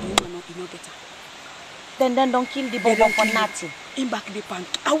 He will the woman not better. Then don't kill the bobo for nothing. In back the pan.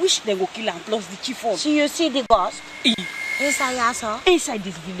 I wish they go kill and plus the chief on. So you see the ghost? Inside also? Inside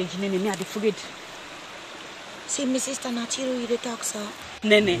this village, Nene, me are afraid. See, my sister Natiru, you talk, sir.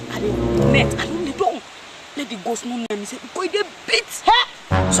 Nene, I don't. Let the ghost know me say, boy, they beat.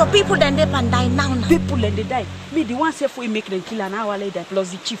 So people then they can die now. People then they die. Me the one say for make them kill an hour later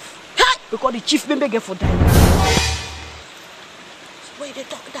plus the chief. Because the chief may get for die. So why they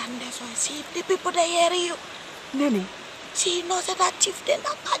talk down there so I see if the people they hear you. Nene. See you know say that chief they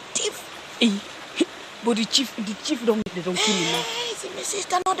not bad thief. But the chief don't kill him now. See my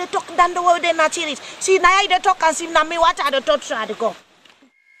sister know they talk down the way they not hear it. See now they talk and see now me what are the thoughts try to go.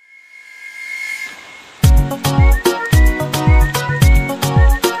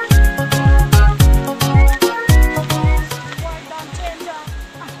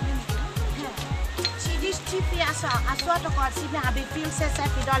 I swear to God, see me, I be feel safe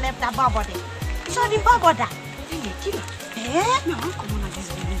if you don't left the body. So the body. No, come on at this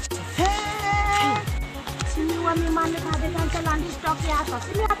village. See me when me man look at the cancel and this talk here.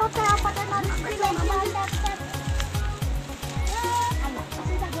 See me, I don't tell you for the man this village.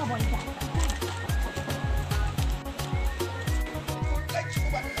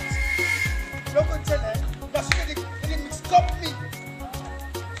 Don't go tell her. That's why they stop me.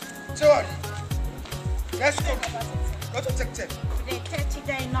 Sorry. Let's go. Go to take 10. They 30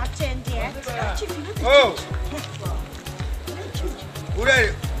 days not 10 yet. Oh. Who are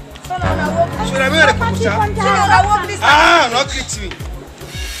you? Should I be a ah, not greet me.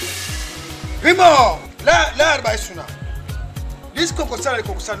 Remo, la by sooner. This Cocosa,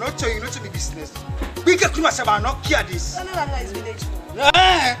 not tell you not to be business. We can come about not care this.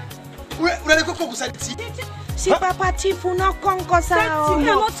 See, Papa Tifu not conquer.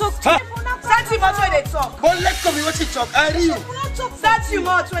 That's much when they talk. But let come what you talk. I real. That's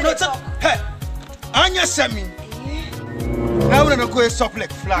much when they talk. Hey, Anya Semi. Now we're not going to stop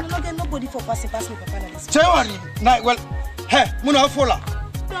like flag. No, there's nobody for passing past me, Papa. Tell me, well, hey, Muna Fola.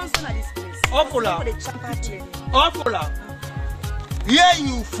 Don't stand at this place. Fola. Yeah,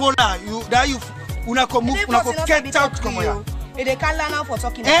 you Fola. You that you una come move, una go get out come here. They can't learn how for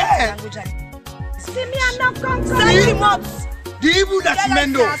talking language. See me, I'm not conquer. The evil that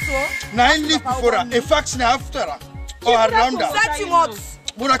Mendo, 9 leave before her, a fax now after her, or around her. 30 months.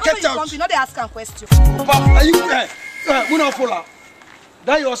 Muna get out. You know they ask a question. Papa, are you there? Muna Fola.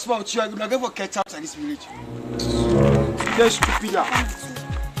 That your spout, you are going to go get out of this village. You're stupid.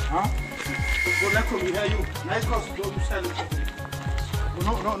 Huh? So let me hear you. Nice cross, go to silence.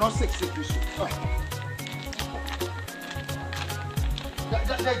 No, sex.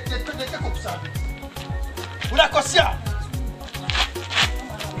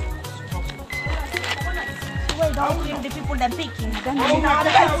 Don't kill the people that picking. Then the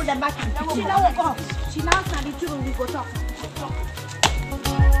people that backing. She now the two we go talk.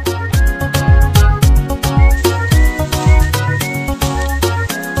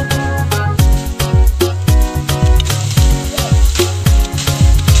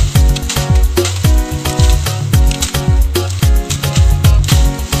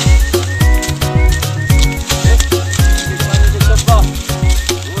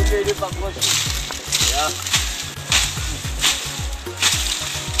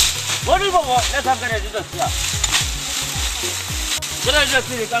 Let's have a little here. Just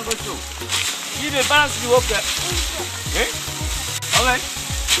see the kango too. You the balance you okay? Okay.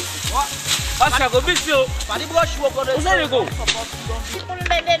 What? Pastor go miss you. Padi brush you go. Where you go?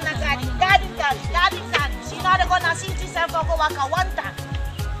 She not gonna see herself go work one time.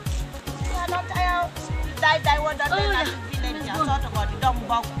 She not tired. Die one day.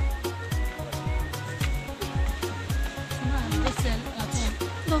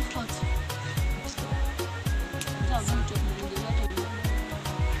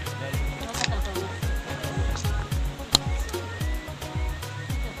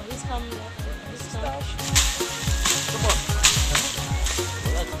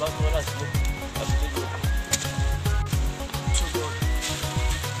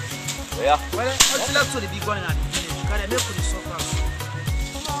 Yeah. Well, let's look to the big one and the village. Can I make for the soccer?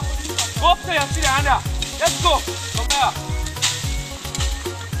 Go up there, see the hand. Let's go. Come here.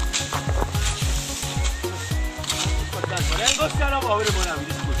 Then go stand up over the morning with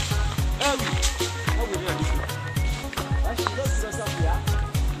this food. Hey, how will you do this? Why should you dress up here?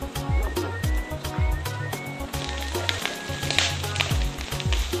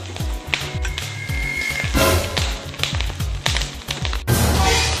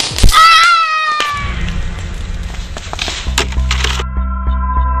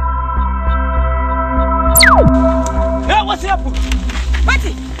 What's up? What's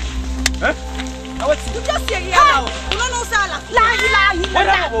it? Huh? What's it? You just say here now. You don't know Sala. La ilaha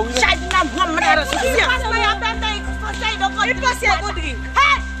illallah. Shaidna Muhammad Rasulullah. Pass my appetite. Say don't go. You pass here go drink.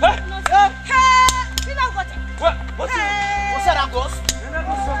 Hey. Hey. You don't go. What? What's it? What's that goes?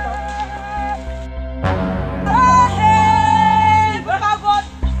 Hey. Papa God.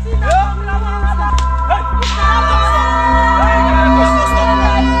 See now.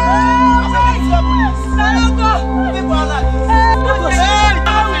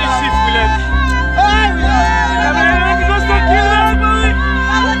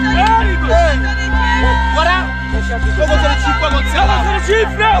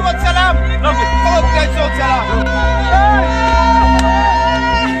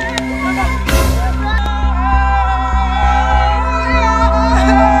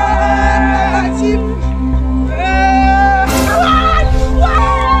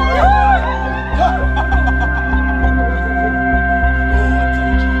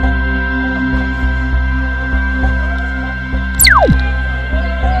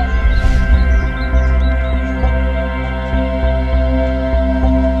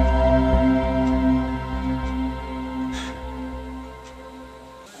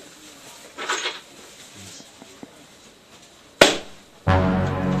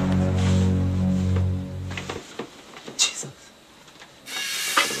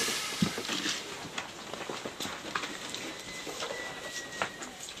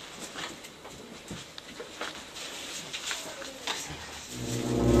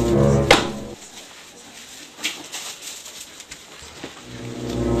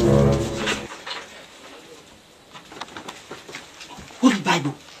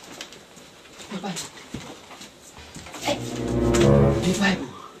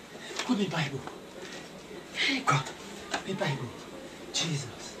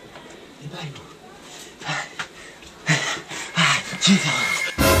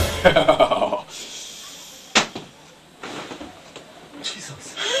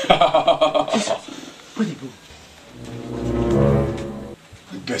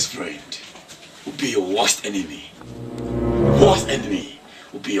 Your best friend will be your worst enemy. Worst enemy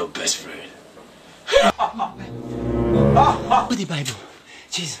will be your best friend. The Bible.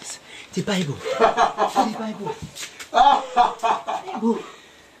 Jesus. The Bible. The Bible.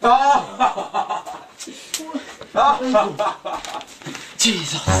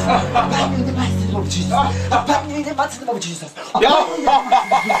 Jesus. Bible in the mighty name of Jesus. Bible in the mighty name of Jesus. Bible in the mighty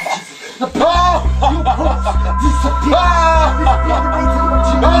name of Jesus. The power you cross disappear. Disappear in the mighty name of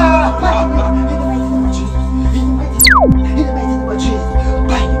Jesus. Bible in the mighty name of Jesus. In the mighty name of Jesus.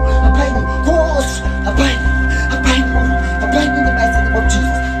 Bible. Cross. Bible in the mighty name of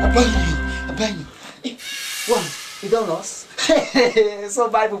Jesus. Bible. One. You don't know us? So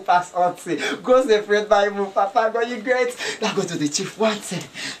Bible pass on say, go separate Bible, Papa, God, you great. Now go to the chief one say,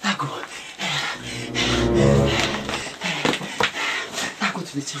 now go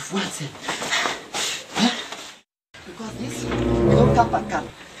to the chief one say. Because this, you don't come back up.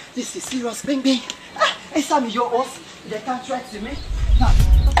 This is serious, bing. And some of your oaths, they can't try to me. Now,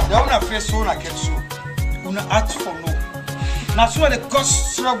 they want to face so like it so. Una ask for no. Now so the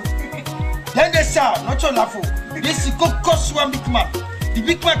cause trouble. Then they say, not your laugh. This is good cause one big man. The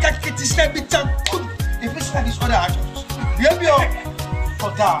big man can't get his head bit up. If it's like this other actors. You be all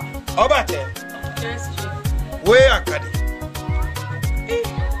for that. How about it? Yes, Chief. Where are Kadi?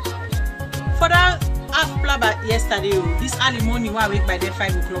 For that half plaba yesterday, this early morning when I wake by then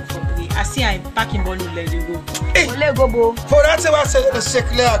 5 o'clock for play, I see I'm packing ball let you go. Hey, let go, bo. For that, I say the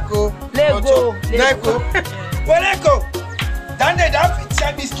second let go. Let go. Well, let go. Then they don't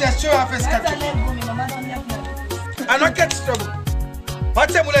fit business. So I first cut. I not get trouble. What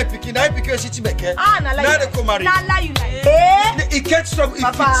time will I pick? I pick your city back. Ah, na lie. Now they come marry. Na lie you like. Eh? He gets trouble.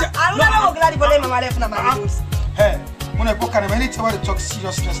 Papa, I'm not glad you let mama left na marry. Hey, when I book and I need to talk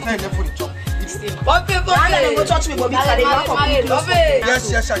seriousness. Now left for the talk. Okay, go church me go be today.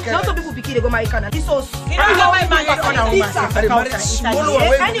 Yes, I can. Not people pick they go marry Canada. This was. Anyway,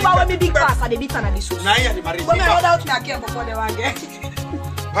 when me big pass, I dey beat na this house. Now you marry. Go me order out me again before they want get.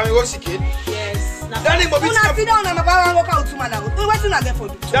 Pami what's kid? Yes. Danny Bobby. Una sit down na my papa go out to man now. What you get for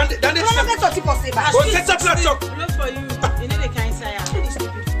do? Danny Una get 30 for say back. Go set up that talk. Look for you. You need a cancer.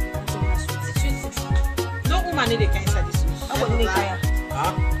 No woman need a cancer this week. I want need a cancer.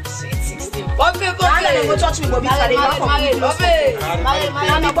 Huh? Sweet 16. Bobby, go church me Bobby today. Bobby.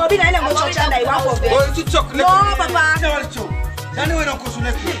 Bobby na go church and I want for. Go to talk. No, papa. Danny we don't go to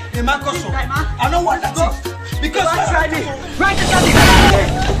left. The man goes. I don't want that. Because right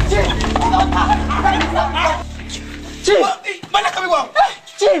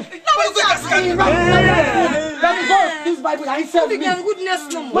Chief! Chief! Let me go. This Bible I said me.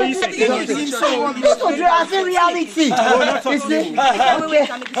 Goodness no. What is it? This is a reality. You see?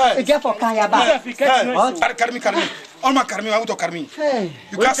 Okay. Get for Kaya back. Karmi. All my Karmi, I want to Karmi.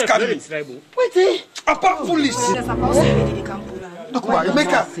 You can't scare me. Wait. Apart police. Look why you make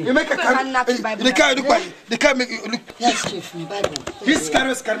a car. The car make you look. Yes, Chief, my Bible. This car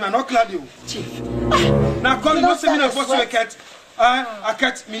is Karmi, not glad you. Chief. Now call me no me for so cat. I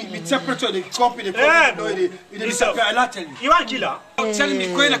can't me temperature the copy the copy I tell you. You are killer. Tell me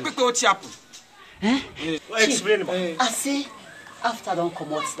go in a quick what happen. Explain about. I see. After don't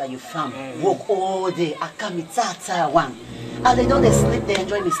come out that you farm, walk all day, I come with that one. And they don't sleep, they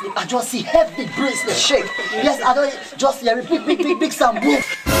enjoy me sleep. I just see heavy breeze, they shake. Yes, I don't just hear big some boom. I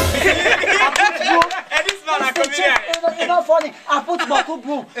put boom. And this man are coming here. It's not funny. I put Baku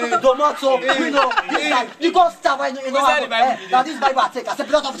boom, tomato, this guy. You go stop, you know. Now this Bible I take, I say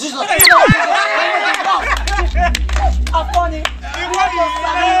blood of Jesus. I'm funny.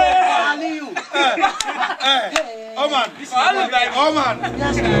 Oh man. Oh man.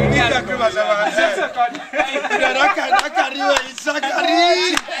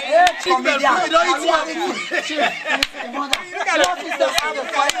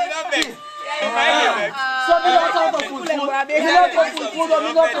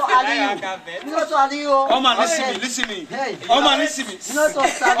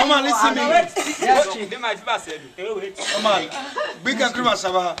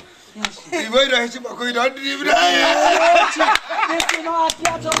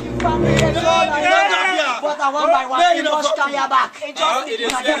 But I want by one, you must carry her back.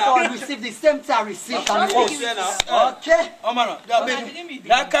 Receive the same thing I received. Okay. Oh man,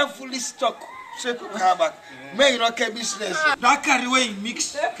 that can fully stock. Say come back. May you not get business. That carry away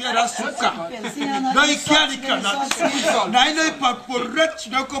mix. That's sugar. No, you can't eat that. Now I know you for rich.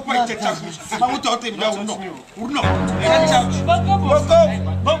 No go buy the chocolate. I want to tell you now. No. Go.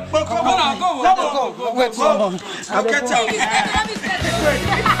 Wait. I'll catch up.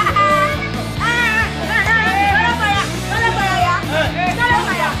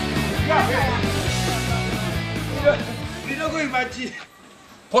 You don't go imagine.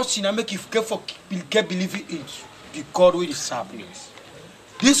 Posting and make you get believing in the God with the serpents.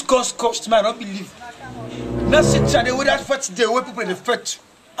 This cost man, I don't believe. Now sit there with that first day where people the fetch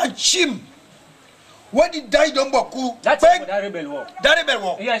and chim. Where did die don't boku? That's that rebel war. That rebel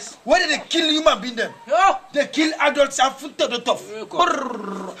war. Yes. Where did they kill human being them? Oh. They kill adults and foot to the top.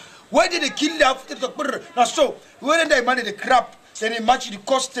 Where did they kill the foot to the top? Now so where did they manage the crap? Then they match the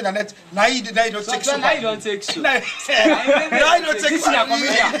cost and that. Now you don't take so. Now you don't take so. Now you don't take so.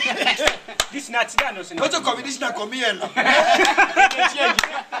 This is not that. What you come? This is not comedian. In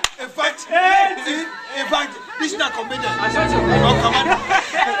fact, this is not comedian. Oh, come on.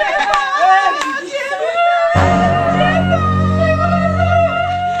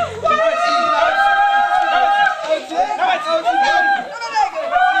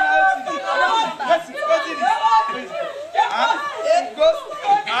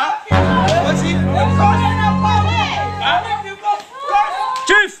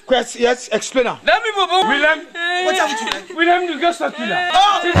 Chief! Yes, explainer. Let me move. William. What have you done? William, you get stuck here.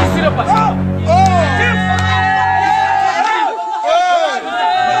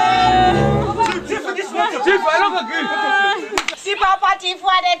 Chief, I don't agree. See, Papa Chief,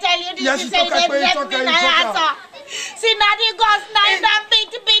 what they tell you, this is say they get me now. See, now the ghost night and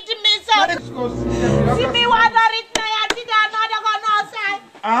beat me, so. See, me want to reach now, I think I'm not going to outside.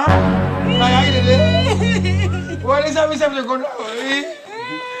 What is that? We have to go now.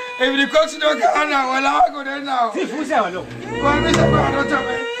 If the coach don't go now, well, I'll go there now. Chief, who's that? Well, we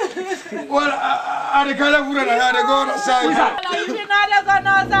say, Well, I the kind of food I had to go outside.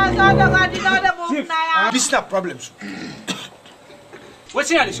 This is not problems. What's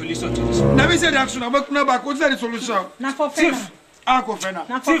the solution to this? Let me say that soon. I'm not back. What's the solution? Na for fena. Ah, go fena.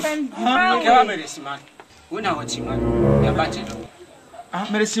 Na for fena. Kewa medicine. We na what man. Ya bachelor. Ah,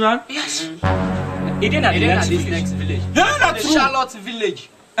 medicine? Yes. It didn't at the next village. No, not true. Charlotte village.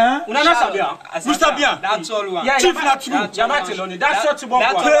 Una na sabia. Mr. Bian. That's all one. Chief na true. Ya bachelor. That's what you want.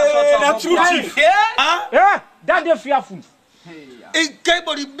 That's true, chief. Yeah. That they fearful. It came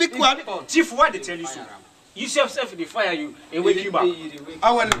on the big one. Chief, why they tell you so? You self they fire you and wake you back.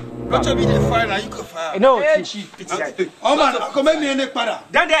 I will not be the fire now. You can fire. No, chief. Oh man, come make me any para.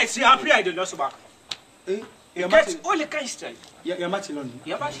 Then there I see I pray I don't know so back. Get all the kind style. You're matching on.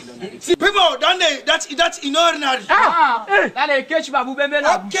 See people, that's inordinary. That they catch babu bembe.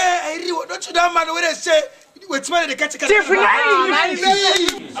 Okay, I really don't you that man where they say wait man they catch. Chief,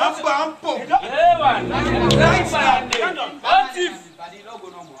 ampo.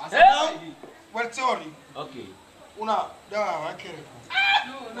 Well, sorry. Okay. Una, I care.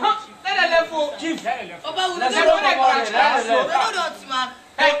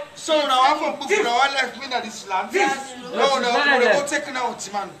 So now I'm going to book for our life in this land. No, we're going to take now,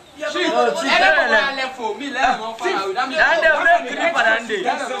 man.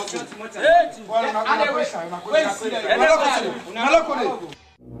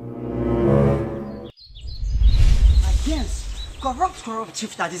 Corrupt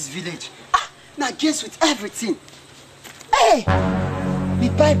chief at this village. Now against with everything. Hey, me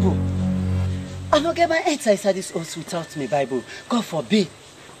Bible. I don't get my answer inside this house without me Bible. God forbid.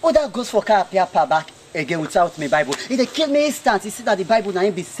 Oh, that goes for car back again without me Bible. If they kill me instant, you see that the Bible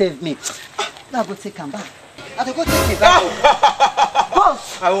now be save me. Now go take him back. I go take me Bible.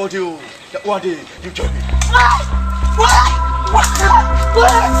 Boss. I want you. One day you join me.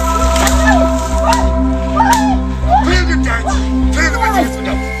 Feel the dance. Feel the materials for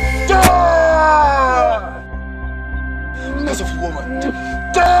that. Because of a woman.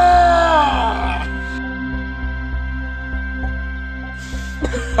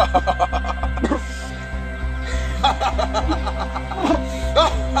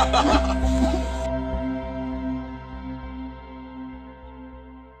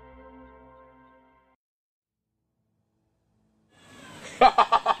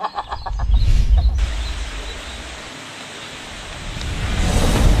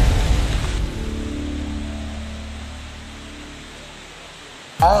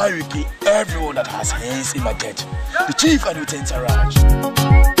 I will kill everyone that has hands in my death. The chief and lieutenant Raj.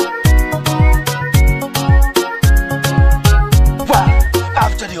 One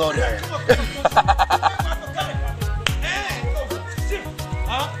after the other.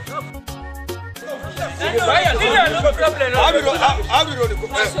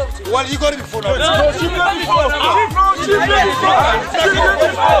 Well, you got it before now.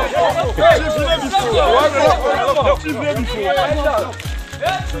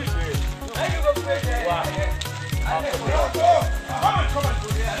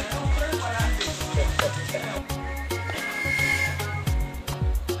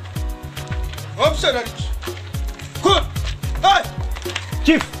 Good. Hey.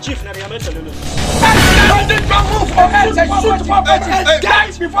 Chief, now they are meant to lose.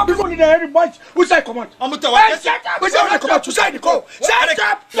 Guys, before we go in the heavy bunch, who say command? I'm to shut up. Who's the command? To say the call. Shut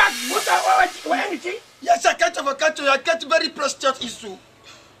up. What anything? Yes, I catch I catch very precious issue.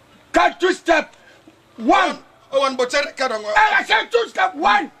 Cut 2 step. 1. One but I said 2 step.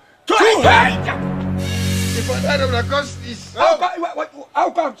 1, 2. If I had of the cost is how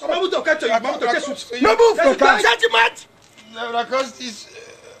come? I'm to catch you. No move. Judgment. The cost is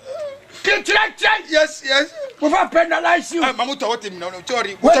yes. We will penalize you. Mamuta, what him now?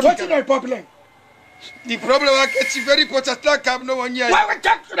 Sorry. What is the problem? The problem I get is very important. Like I have no one here. Why we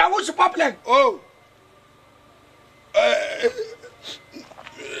talk to the what's the problem? Oh.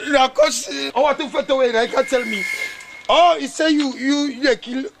 Because I want to fight away. I can't tell me. Oh, he say you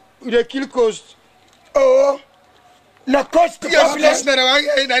they kill cost. Oh. La cost. Yes,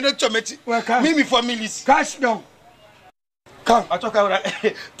 I know Chometi. Me families. Cash down. Come, I talk about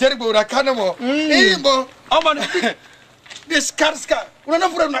terrible Rakanamo. Oh, man, this car. We're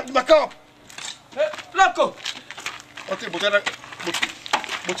not from my car. Loco. Okay, but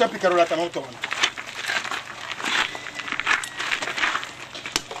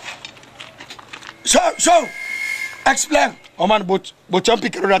So, explain. Oh, man, but no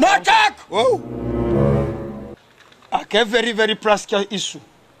attack. Oh. Okay, very, very practical issue.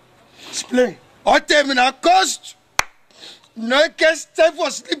 Explain. What terminal cost? No catch time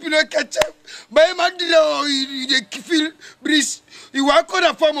for sleep, no catch time. But man, you feel breeze. You work on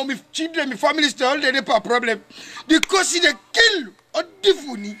a farm of my children, my family is all the problem. Because they kill all the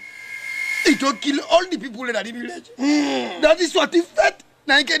funny. It will kill all the people in the village. That is what if that.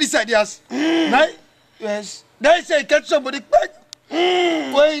 Now you get these ideas. Now, yes. Now you say catch somebody back.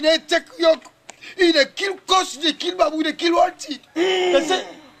 When they take your, they kill cost, they kill babu, they kill all thing. They say,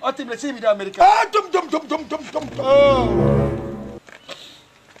 what they say with America? Ah, dum. Oh.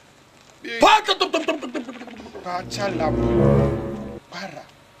 Para,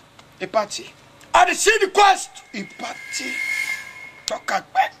 a party. I see the quest. A party. Talk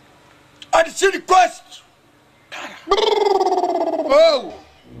back. I see the quest. Oh.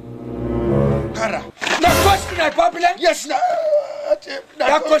 Kara. That quest is popular? Yes,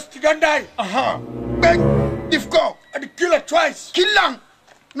 that quest don't die. Bang. Difficult. And kill it twice. Kill lang.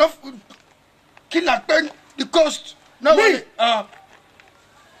 No. Kill lang. Bang. The cost. No way.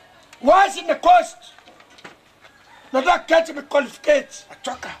 Why is in the cost? Now that can't be qualified. A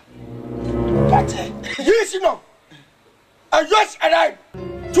trucker. That's it. Yes, you know. I just arrived.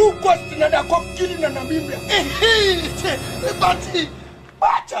 2 questions that are killing in Namibia.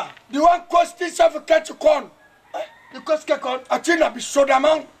 But the one cost is of a catch corn. The cost corn. I think I'll be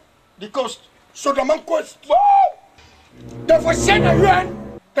Sodaman. The cost. Sodaman cost. Wow. Therefore, send a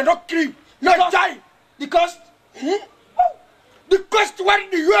UN. They don't creep. Not die. The cost. The cost when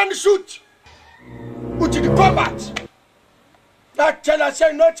the UN shoot. Which is the combat. That tell us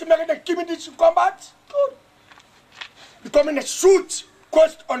say not to make the give me this combat. Good. Becoming a shoot.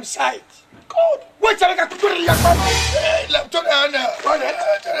 Cost on site. God. What shall I do?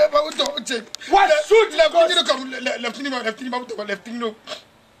 What shoot?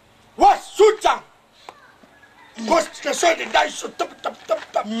 What shoot? Cost the soil the die so top.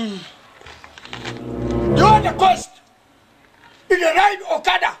 You are the cost. In the ride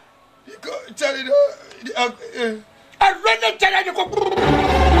Okada. I run the tell you go.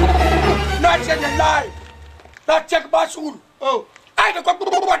 Not in the lie. Not check basul. Oh. I don't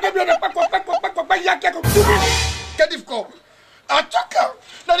get difficult. I took her.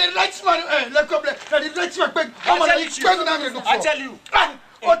 Now the right man, let go. Now the right man, I tell you.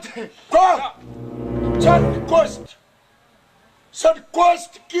 Go. John the coast. So the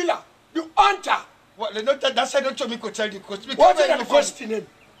coast killer, the hunter. What? That's why don't you me go tell the coast. What is the coast name?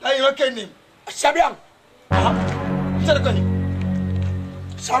 That you okay name? Sabiang. What's the name?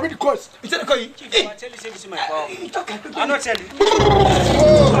 Sorry, the cost. It's not going. I tell you, this is my power. I'm not telling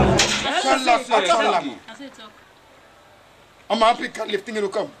you. I'm happy lifting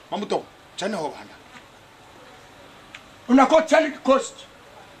it. Come, Mamuto. Channel. When I go tell you the cost,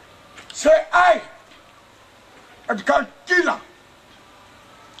 say I can't kill her.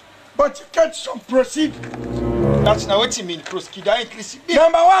 But you get some proceed. That's not what you mean, proceed.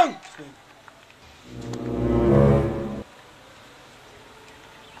 Number 1.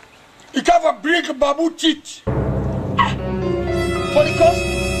 You have a big babu teeth. For the cost?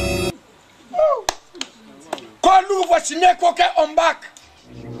 Oh. Call you for snake okay on back.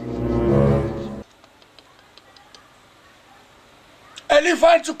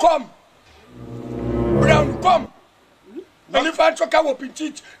 Elephant to come. Brown come. Elephant to come open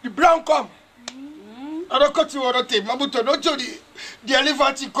teeth. The brown come. I don't cut you other thing. Mabuto, don't show the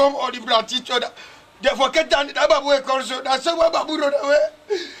elephant to come or the brown teeth. They forget that babu comes. That's why babu run away.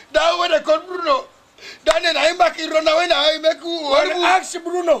 That way they call Bruno. Then I'm back in run away. I make you. Ask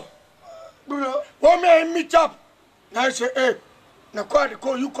Bruno. What may I meet up? I say, hey, now call you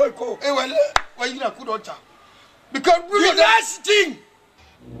call. Hey, well, why you not good daughter? Because Bruno. The last thing.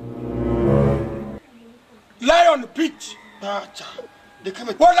 Lie on the pitch. They come.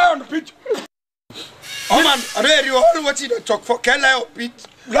 What lie on the pitch? Oh man, I read you all what you talk for. Can lie on pitch?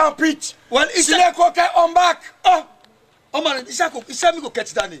 Round pitch. Well, it's like okay on back. Oh man, it's me go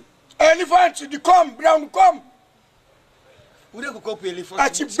catch Danny. Elephant, the come, brown come. We don't go copy elephant. I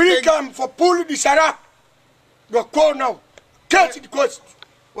bring him for pull the Sarah. Go call now. Catch the coast.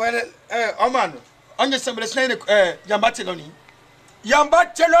 Well, oh man, on your somebody's name, Yambatiloni.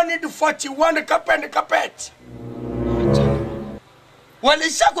 Yambatiloni, the 41, the carpet. Well,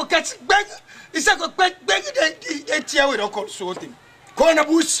 it's a go catch beg. It's a go beg the tear with all sort of corner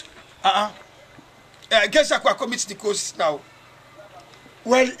bush. I guess I could commit the coast now.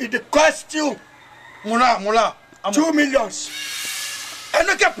 Well, it cost you Mula, 2 million. I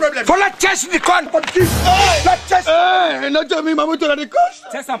don't get problem. For that test the con for the chief. That test. Not tell me, Mamuto, the cost.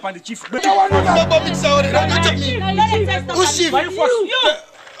 Test up on the chief. No one knows about me, sorry. Don't tell me. Who's chief? You.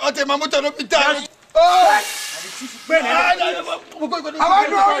 Okay, Mamuto, don't be tired. Oh! I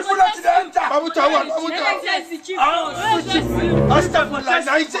want to know if you chief. I start for life.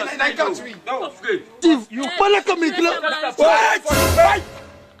 I can't me. No, Chief, you follow me. Wait.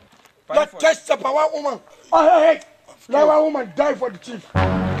 That test up a woman. Hey. Let one woman die for the chief.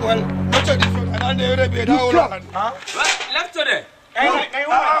 Well, not this one. And they be that old one. Left to there.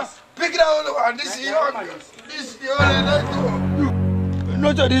 Pick that old one. This is young. This is the old.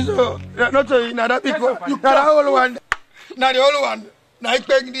 Not this. Not another people. Not the old one. Not the old one. Now I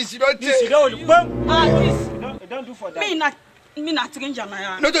beg this. You don't take. This. Don't do for that. Me not stranger,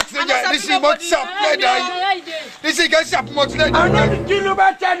 man. Not a stranger. This is what sharp leather. This is get sharp much leather. I'm not kill you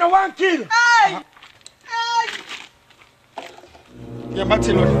by 10 or 1 kill. Hey. Yeah,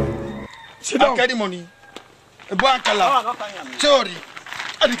 Martin. Sit down. Carry money. A bankala. Sorry.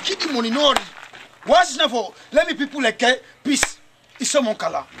 And the kid money, no. What's enough for? Let me people like peace. It's some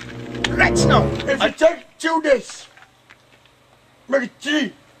color. Right now. If you take 2 days, make it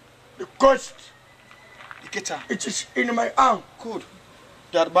 3. The cost. It is in my arm. Good.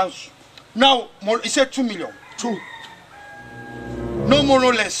 The advance. Now, he said 2 million. 2. No more, no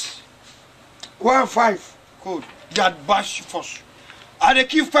less. 1.5. Good. The advance first. And they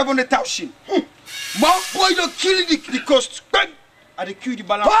kill 500,000. My boy don't kill the cost. Bang! And they kill the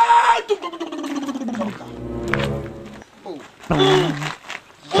balance.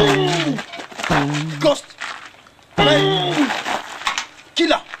 Cost.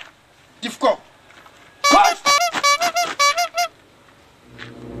 Killer. Difficult. Cost.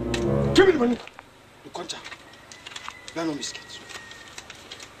 Give me the money. The contract. You no mistake.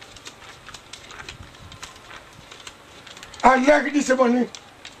 I like this money.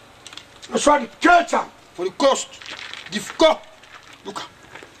 That's why the church for the cost. Difficult. Look.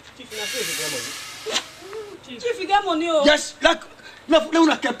 Chief, you get money. Yes, like let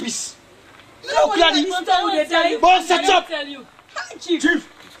me get peace. No, Gladys. Boss, set up. Chief.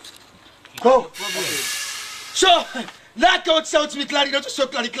 Go. So, like I would say to me, Gladys, not to show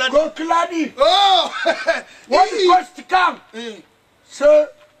Gladys. Go, Gladys. Oh! What is supposed to come? So,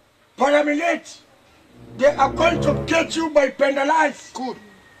 paramilitary. They are going to get you by penalize. Good.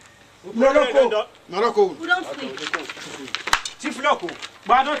 Morocco. We don't sleep. Chief Loco,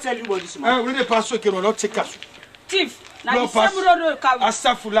 but I don't tell you what this man. We don't pass so you not take us. Chief, now the same road carry.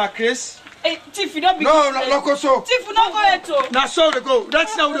 Astafula case. Hey, Chief, you don't be. No, Loco so. Chief, you don't go to. Now so they go.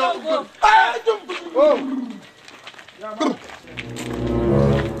 That's how they go. Oh.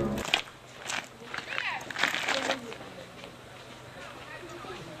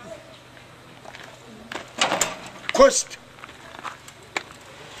 Cost.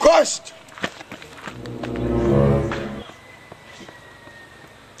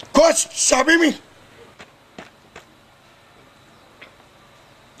 Cost, sabi me.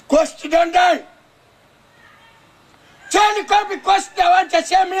 Cost, don't die. Tell the copy cost they want to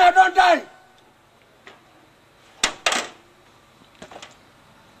say me I don't die.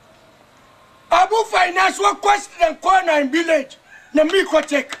 Abu finance what cost them corner in village. Na me go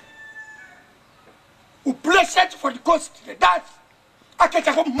take. Who place it for the cost? That I can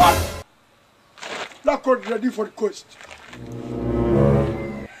take a month. That code ready for the cost.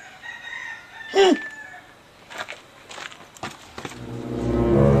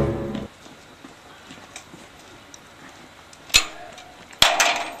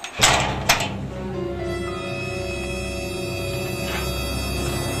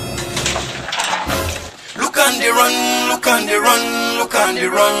 Look on the run, look on the run, look on the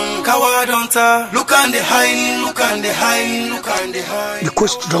run, coward hunter. Look on the high, look on the high, look on the high. The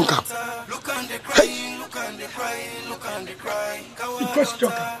coast don't come. Look on the cry, look on the cry, look on the cry. The coast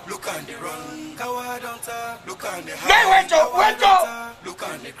don't come. Look on the run, coward hunter. Look on the high. Hey, wait up. Look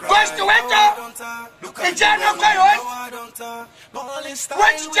on the cry. Coast, wait up. It's not going.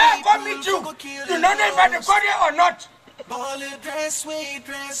 What chair come with you? You don't know if I'm the or not. If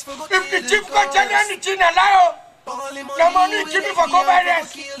the chief got tell anything allow, the money give me for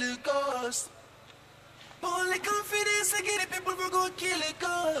coverage. Only confidence I get the people who go kill a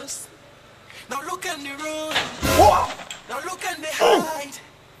ghost. Now look at the road. Now look at the hide.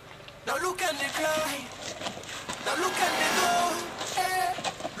 Now look at the cry. Now look at the go.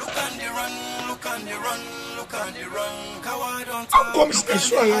 Look at the run, look at the run, look at the run. Coward on top. How come it's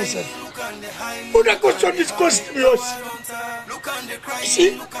so answer? Who that goes on this coast to us?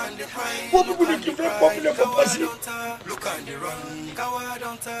 See? What people do give them popular for pussy? Look at the run, coward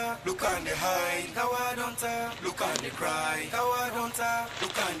on top. Look at the hide, coward on top. Look at the cry, coward on top.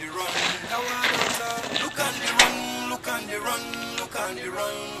 Look at the run, coward on top. Look at the run, look at the run, look at the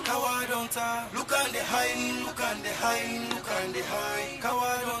run. Coward on Look on the high, look on the high, look on the high.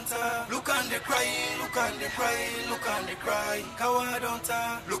 Kawadonta, look on the crying, look on the cry, look on the cry.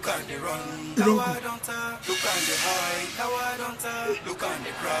 Kawadonta, look on the run. Kawadonta, look on the high. Kawadonta, look on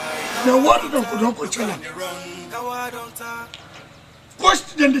the cry. Now what don't go to run. Kawadonta.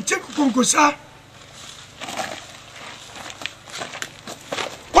 Post then the check Kongosa.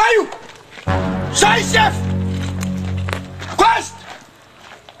 Why you? Say chef. Quest.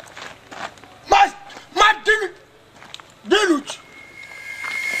 Deluge.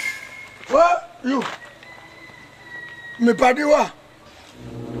 What you? Me padiwa.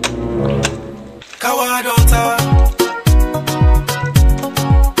 Kawadonta.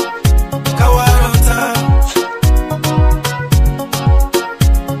 Kawadonta.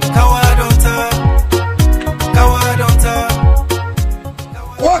 Kawadonta. Kawadonta.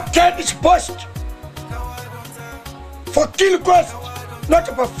 What can this post? For kill quest, not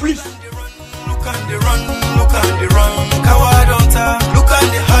for fleece. Look on the run, look on the run. Kawadonta. Look on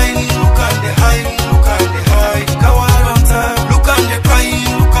the high, look on the high, look on the high. Kawadonta. Look on the crying,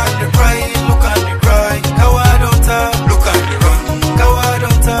 look on the crying, look on the cry. Kawadonta. Look on the run.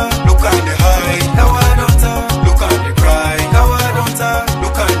 Kawadonta. Look on the high. Kawadonta. Look on the cry. Kawadonta.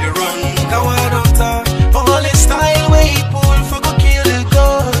 Look on the run. Kawadonta. All the style we pull for go kill the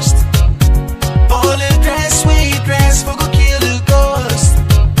ghost. All the dress we dress for go kill the ghost.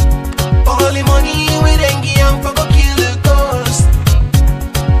 All the money we then give for go kill the ghost.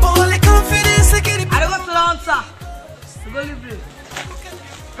 All the confidence I get it. I don't want to answer. You go live it.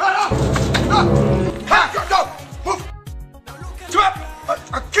 No, move. Drop.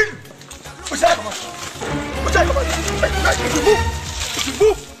 I'll kill you. What's that? What's that? If you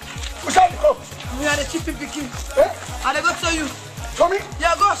move. What's that? We are the chief picking. Eh? I don't go to you. Show me?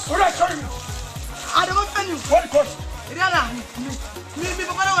 Yeah, go. What I show you? I don't go to you. What cost? Rihanna, me,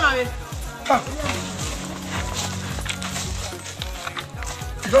 papa don't want to.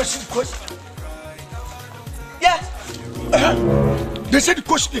 You don't see the cost? Yes. They said the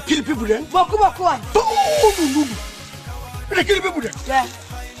cost, they kill people then? Boku. They kill people then? Yeah.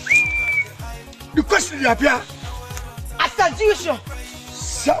 The cost they appear? As a Jewish.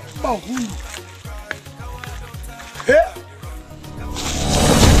 Sabahu. Eh?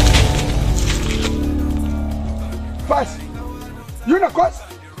 Pass. You na cost?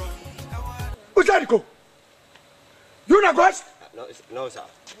 Who's that go? You na cost? No, sir.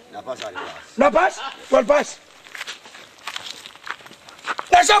 Na pass. Na pass? Well, pass.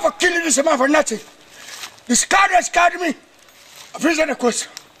 That's not for killing this man for nothing. The scarred has scarred me. I've raised the cost.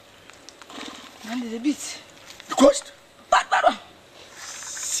 And the beat. The cost? Barbaro.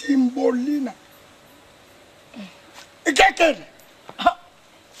 Symbolina. Get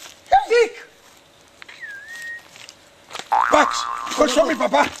sick. Max, go show me,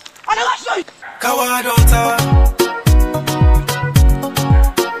 Papa. I don't show you. Kawadonta.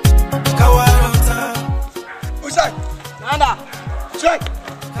 Who's that? Nanda. Check.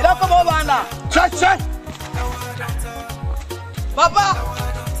 You don't come over, Nanda. Check. Papa.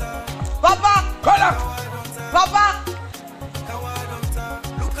 Call up.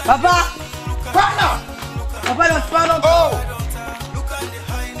 Papa, don't spell on. Oh.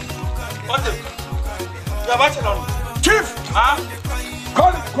 What the? You are watching on. Chief. Huh?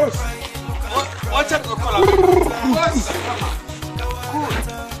 Call it, close. Watch it, call up.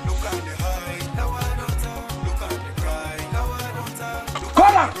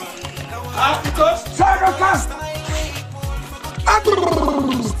 Call up. Because?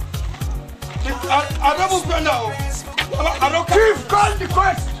 I don't move now. I don't care. Chief, call the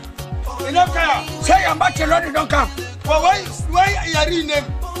quest. You don't care. Say I'm back alone, you don't come. Well, why are you rename?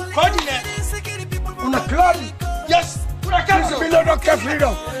 Call the name. On a cloud. Yes. Below don't care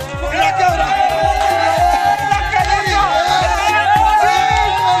freedom.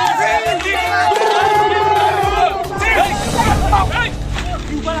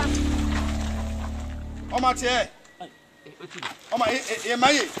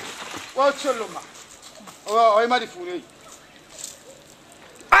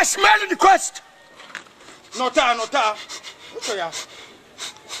 I smell the quest. Nota.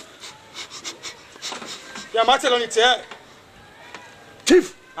 Yeah, Martel on it here.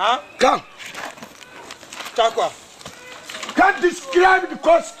 Chief. Huh? Come. Takwa. Can't describe the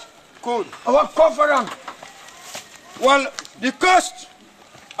cost. Good. Our conference. Well, the cost.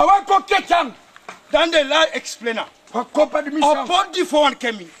 Our coquetan. Then the lie explainer. Upon the phone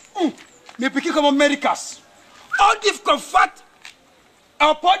came in. Me pick come Americas. All the comfort.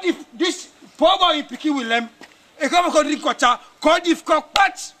 Upon this power in picky Willem. E come ko drink water. Call the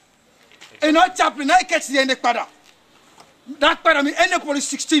cockpot. E no chaplain. I catch the end of That part of me, any police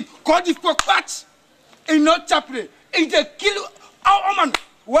 16, called the for patch. In no chapel. In the kill. Oh, man.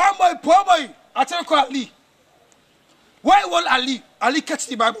 One boy, poor boy. I tell you, call Ali. Why will Ali? Ali catch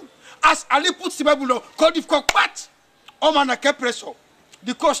the Bible. As Ali puts the Bible on, called the for patch. Oh, man, I kept pressure.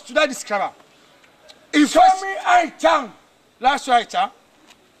 The cost to that discover. If show me I can. Last right, huh?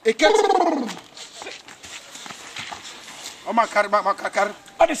 It kept. Oh, my car.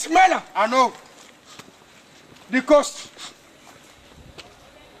 Oh, the smeller. I know. The cost.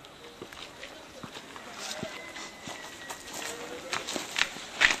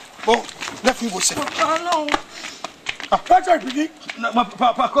 Bon, let me go see. No. That's right, Piggy.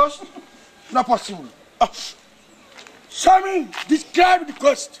 Cost? Not possible. Sammy, describe the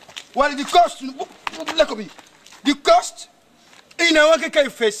cost. Well, the cost, look at me. The cost in a one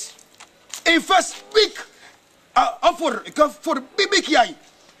face. In first big, for big eye.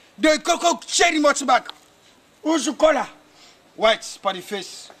 The cocoa cherry much back. Who's the color? White, for the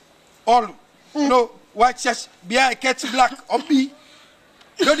face. All. No, white chest, behind catch black, on me.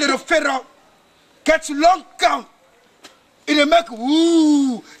 No, the ferro catch long count. In a make,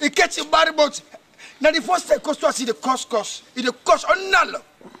 woo, it catch a bad boat. Now the first thing cost to see the cost. It the cost on null.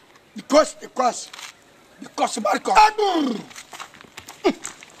 The cost bad cost.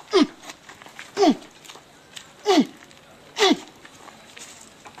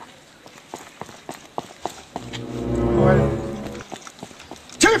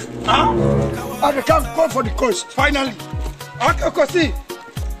 Chief, I can't go for the coast. Finally, okay, see.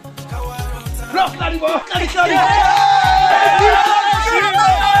 Block, Larry,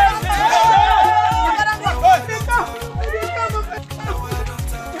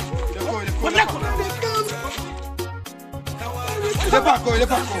 Il est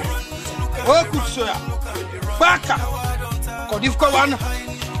pas con. Oh, coup de soya. Baka. Quand il faut one.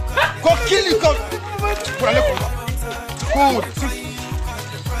 Quand kill il comme. Pour aller pour. Cool.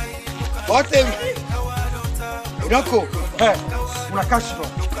 What donc, on a caché.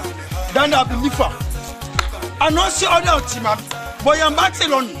 Dans la binifa. Annonce other team. Boyan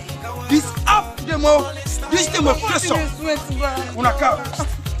Barcelone. This up the more. This the more pressure. On a caché.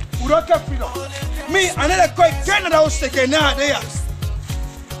 Me, another quite Canada was taken now there.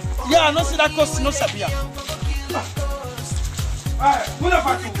 Yeah, I don't see that cost no sabia. Alright, put up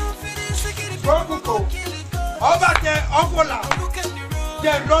at you. Go. Over there, Ogola.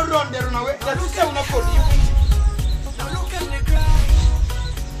 They run, they run away. They don't say we're not for you.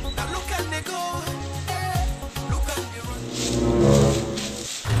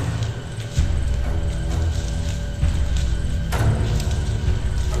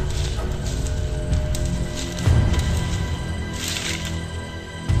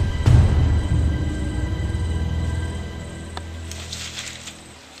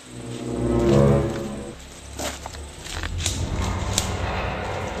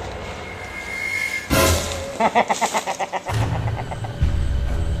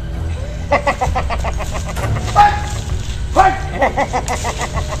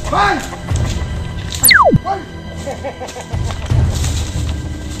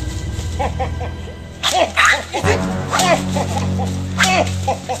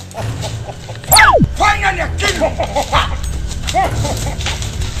 Finally, kill you!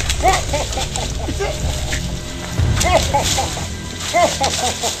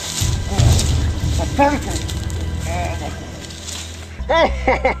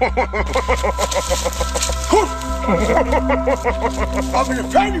 I'm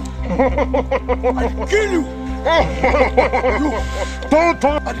gonna find you. I'll kill you. I'll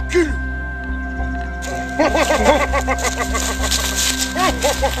kill you.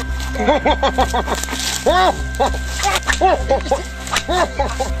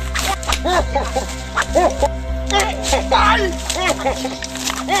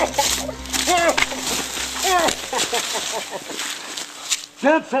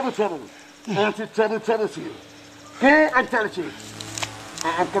 Trouble. Anti-trouble field. Go and tell the chief.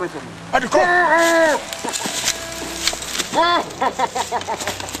 I'm coming from you. At the call.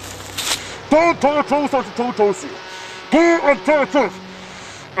 Don't tell you. Go and tell the chief.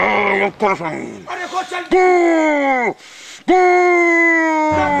 I'm coming from you. Go.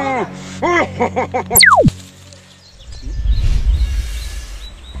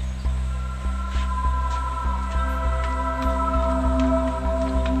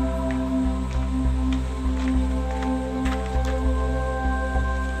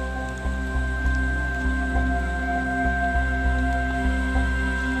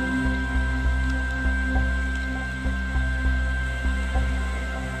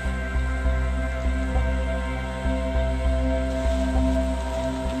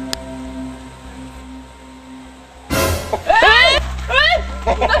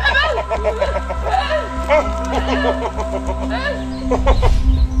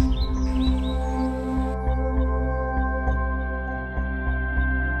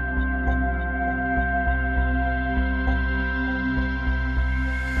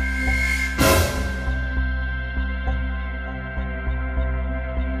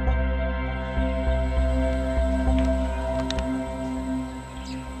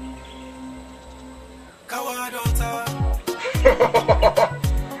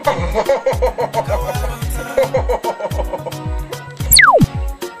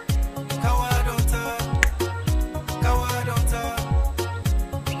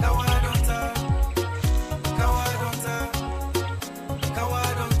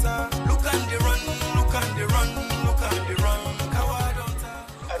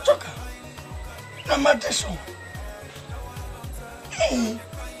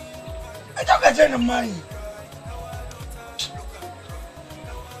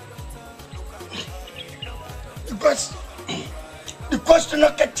 Because to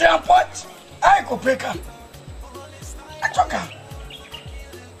not get transport, I go break up. I talk her.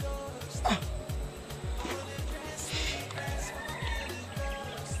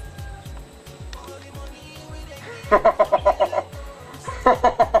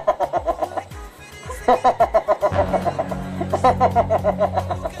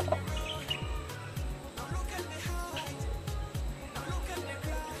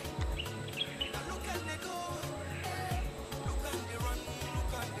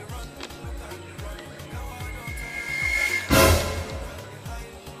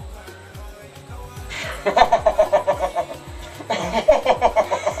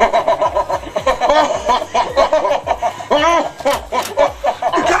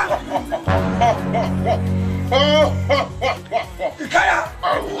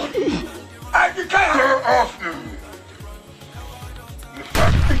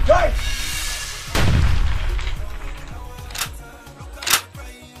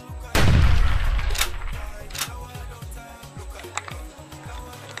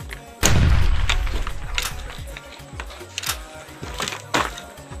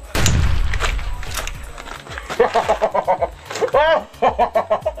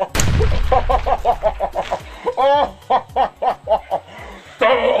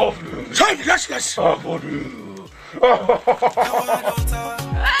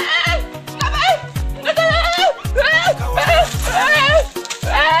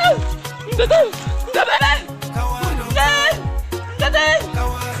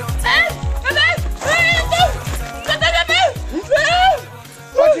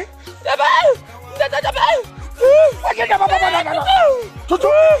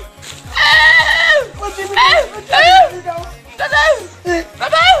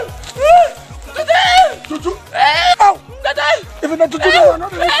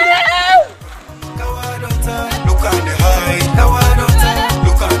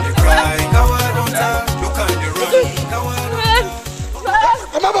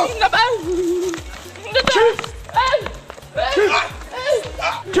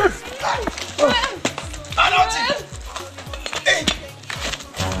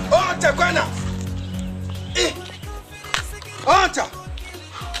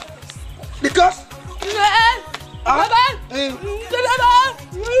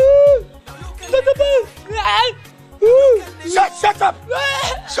 Shut up!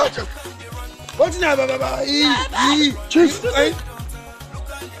 Shut up! What's now, Baba? Chief,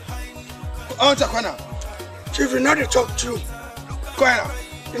 answer, Kwana. Chief, you know the talk true. Kwana,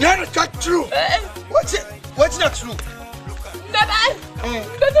 you know the talk true. What's it? What's not true?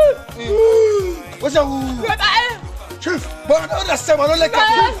 What's that? Chief, but I don't understand. I don't like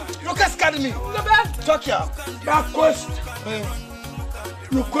that. Look at scared me. Talk here. That cost.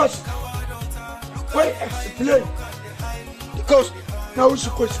 You cost. Wait, explain. Because now we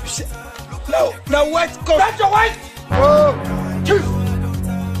should cost. Now white cost. That's your white. Oh, Chief.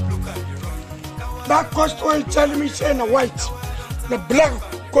 That cost when telling me saying the white, the black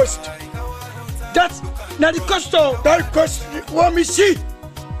cost. That's now the cost of that cost. What me see?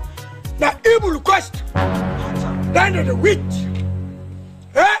 Now evil cost. Then the wheat.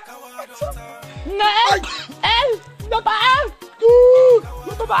 Eh? No.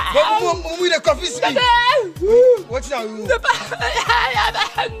 We the coffee speak. What's that?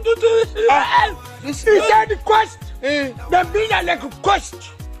 He said the cost. The meaning like a cost.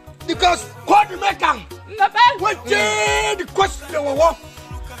 Because what the maker? What the cost they will walk?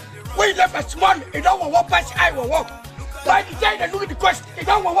 We left a small, it don't walk past I will walk. Why the day they look at the cost, it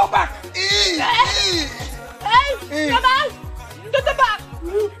don't walk back.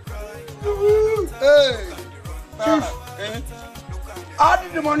 I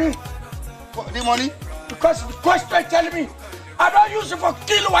need the money. The money? Because the cost they tell me, I don't use it for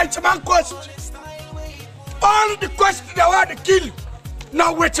kill white man cost. All the cost they want to kill,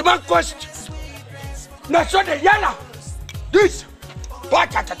 now white man cost. Now so the yellow, this, the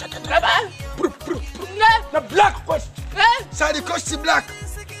black cost. So the cost is black.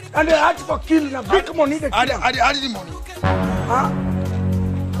 And they had for kill, the big money they kill. I did the money. Huh?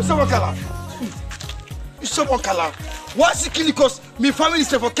 Someone color. Someone color. What's the killing cost? My family is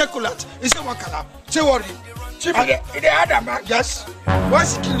for calculate. It's someone color. Say what? Chief, they had a man. Yes.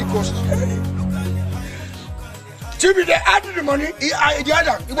 What's the killing cost? Chief, they had the money. They had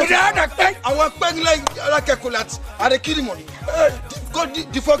a I was paying like calculate. I had kill the money. Got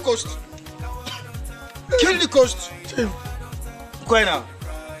the full cost. Kill the cost. Go now.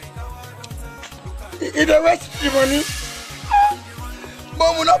 In the rest the money.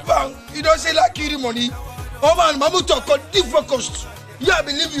 Mama no bang. You don't say like kill the money. Oh man, Mamu talk on different cost. Yeah, I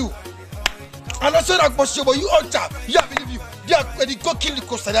believe you. And also that possible, you alter. Yeah, I believe you. They go kill the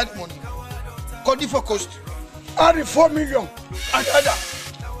cost of that money. Got different cost. And the 4 million. And the other.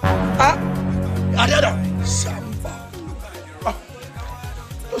 And the other. Samba.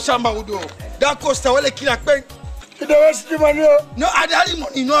 No Samba would do. That cost I will kill a pen. You don't waste the money. No, I had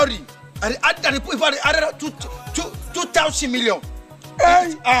money, no hurry. I had 2,000 million.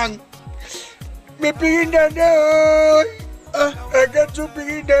 Hey. And me picking them there. I get to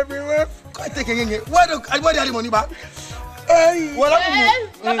picking them everywhere. Why do I want the money back? Hey. What happened?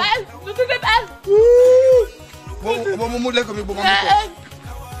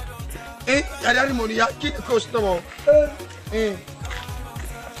 Hey, I had the money. I keep the cost no more.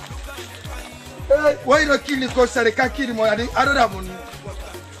 Why you don't kill the cost? They can't kill the money. I don't have money.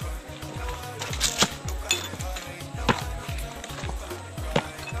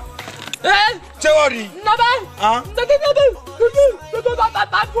 Theory. No, Huh?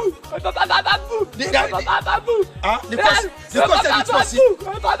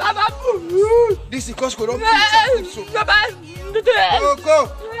 This is cost. Go.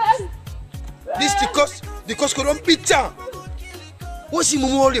 This the cost don't beat down. What's the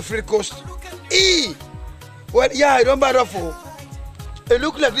more the free cost? Well, yeah, I don't bother for. It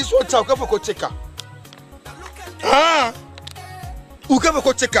look like this one talk for checker. Who come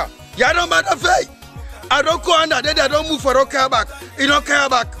for checker? Yeah, don't matter for. I don't go under there. I don't move for okay back. You don't care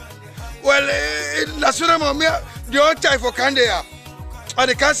back. Well, national mommy, the on time for Kandea. And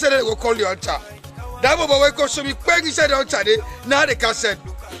the cancer will call the altar. That will go so we pay inside the altar. Now the cancer.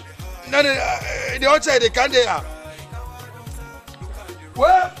 Now the altar they can't there.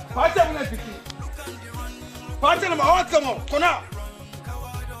 Well, part of my picking. Part of my come on, come on.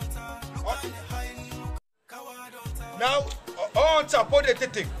 Now, on top of the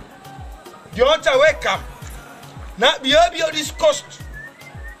thing. The altar wake up. Now, behavior this cost.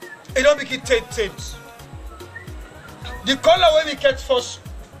 It don't make it 10 cents. The color when we get first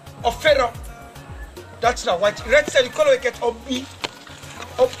of feather, that's not white. Red side, the color we get of B.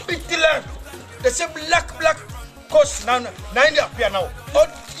 Of big land. They say black cost now in the appear now. All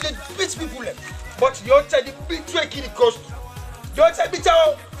the big people left. But the altar, the big tricky the cost. The altar,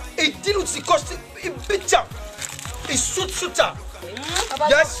 it deal with the cost. It bitter. It suitor.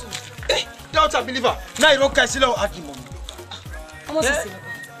 Yes. Don't believer. Now you don't cancel out the money. How much is it?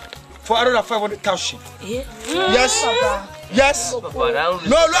 For around 500,000. Yes. Papa. Yes. Papa,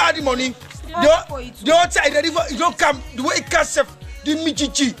 no, add the money. The outside, you don't come the way it can't serve the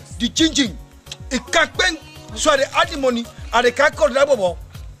mijiji, the changing. It can't bang. So they add the money and they can't call the bubble.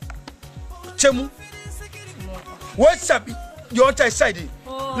 Chemu. What's up? The outside side.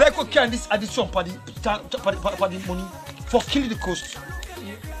 Like what can this addition for the money for killing the cost?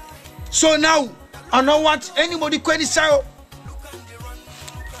 So now, I don't want anybody to any side.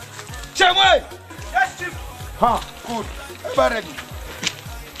 Chemu! Yes, Chief. Good. Everybody ready.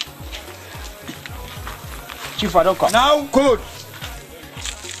 Chief, I don't come. Now, good.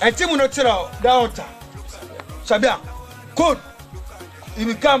 And Tim will not tell that altar. Sabia, good. If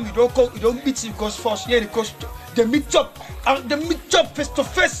you come, you don't beat him because first, yeah, because the meet up face to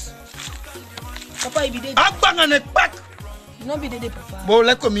face. Papa, you be there. I'm bang on the back. You not be there, Papa. But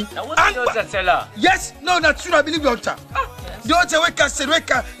let me. Tell yes, no, that's true. I believe the altar. The altar we can say,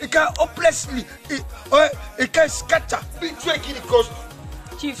 it can hopelessly, it can scatter. Betray the cost.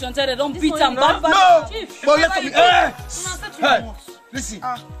 Chief, Chantel, don't beat him bad. No, Chief. but let me. Hey, listen.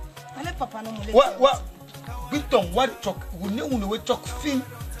 I let Papa know. What? Bilton, what talk? We know talk film.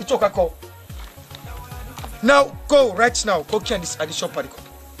 You talk a call. Now go right now. Go can this addition party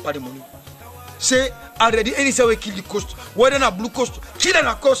money. Say already any say we kill the cost. Whether na blue cost, kill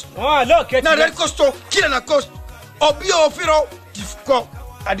na cost. Oh, look. Na red cost, kill na cost. Obi ofiro difficult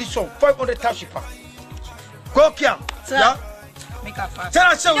addition 500,000 pounds. Go here. Yeah. Make a fast.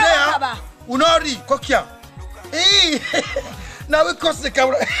 Tell us there. Unori, go here. Now we cost the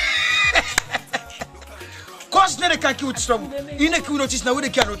camera. Cost never can kill with trouble. In the kill notice now we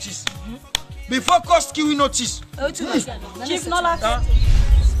can notice. Before cost kill we notice. Chief Nola.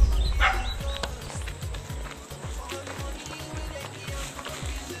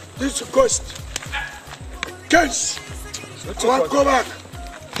 This is cost. Case. I want to go back.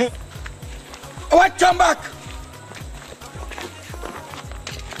 I want to come back.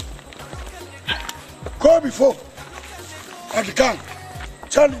 Go before. At the camp.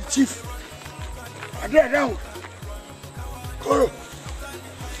 Tell the chief. I get down. Go.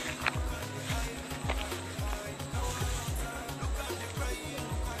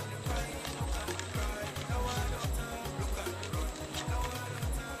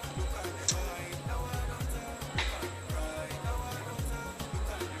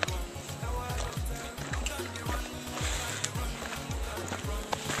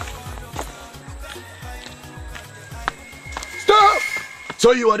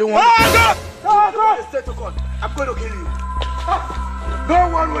 So you are the one. I'm going to kill you. No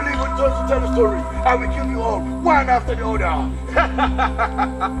one will even try to tell the story. I will kill you all, one after the other.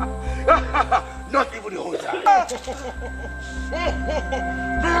 Not even the whole time.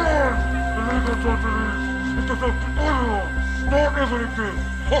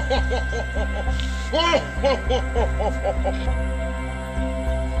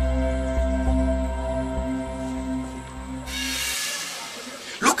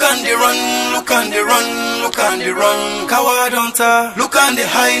 Look on the run, look on the run, look on the run, coward hunter. Look on the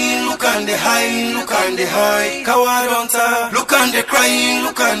hide, look on the hide, look on the hide, coward hunter. Look on the crying,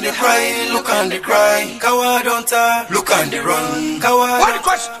 look on the cry, look on the cry, coward hunter. Look on the run, coward. What the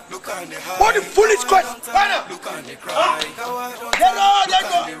question? Look on the hide. What the foolish question? Look on the cry, coward hunter. Get on,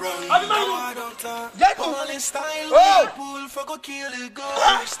 look on the run, coward hunter. Get on. All in style, pull for go kill the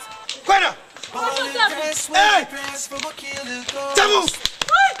ghost. Quena. All in dress, when press for go kill the ghost.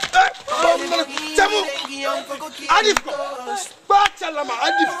 Jamu, Adif, Bachalama,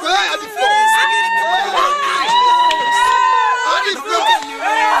 Adif,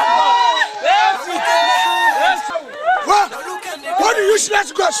 What do you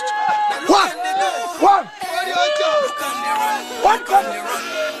useless ghost? What? What? What?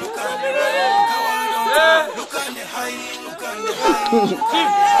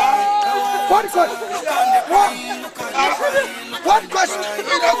 What question?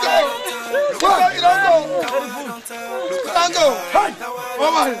 You don't go. What? You don't go. Don't go. Hey!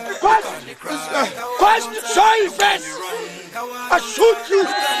 Question! Show your face! I shoot you!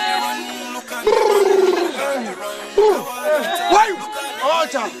 Why?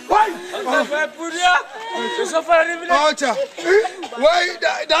 Alter. Why? Alter. Why?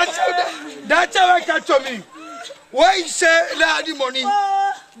 That's how I catch me. Why you say that the money?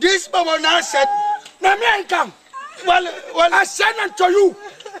 This mama now said, "Now me I come." Well, I send them to you.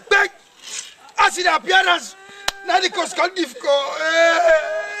 Beg. I see the appearance. Now the cost got difficult.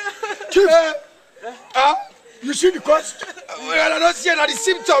 You see the cost? Well, I don't see any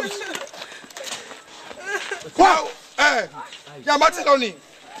symptoms. Wow. Yamateloni.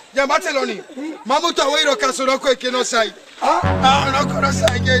 Mamuto away roka so roko ekeno sai. No kono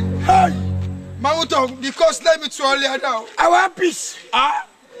sai again. Hey. Mamuto, the cost let me to all now. I want peace.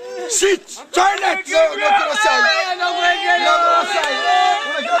 Sit. Toilet. No kono sai. No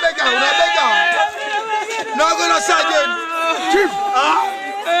kono sai again. Chief.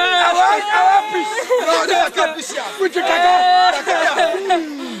 I want peace. No, they are can't peace here. Which you can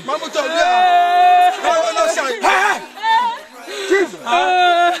Mamuto, no kono sai. Chief.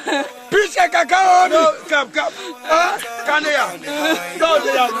 Peace and cacao. No, come. Can they are? No,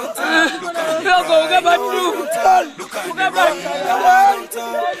 they are. No, go get back to. Go get back.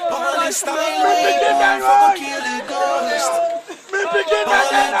 All in style, for kill the ghost.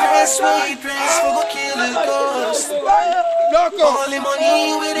 All in dress, we dress for go kill the ghost. All in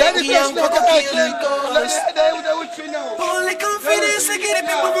money, we the young for go kill the ghost. All the confidence, I get the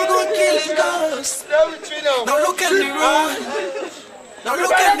people for go kill the ghost. Now look at the road. Now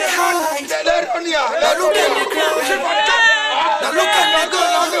look at the height. Now look at the crowd. Now look at the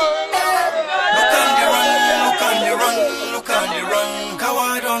goal. Look on the run, look on the run, look on the run.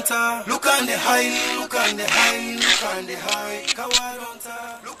 Coward hunter. Look on the high, look on the high, look on the high. Coward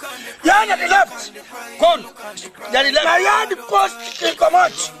hunter. Look on the yeah, on the left. Come. Yeah, the left. Now you're the post in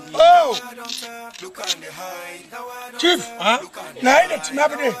kamwatch. Oh. Look on the high. Chief, now it's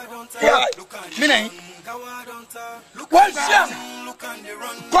happening. Yeah. Me well, sir.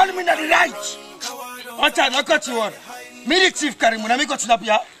 Call me to the right. What time? I got you one. Me the chief Karimu, na me got snap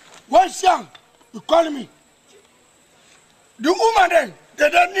here. Once young, you call me. The woman then, they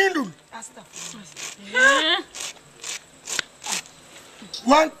don't need you.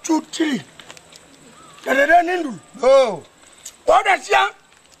 1, 2, 3. They don't need you. Oh. What is young?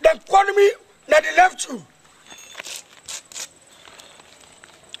 They call me, that they left you.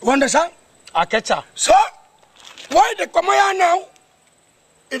 You understand? I catch her. So, why they come here now?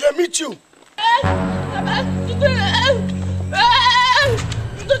 If they meet you.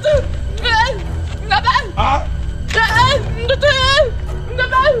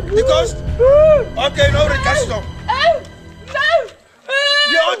 Because okay, no recastom.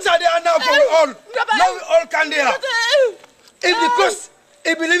 The outside they are now for all. Now we all can there. If the coast,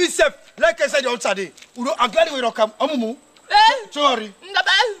 if believe itself, like I said, the outside there. I'm glad we don't come. Amumu. Sorry.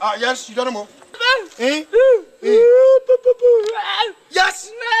 Yes, you don't know.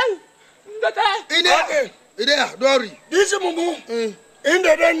 Yes. In there, don't worry. This is Mumu. In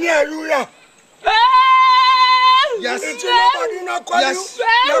the near you. Yes. It's nobody not call you.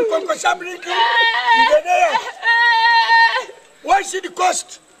 Not come for something. Why see the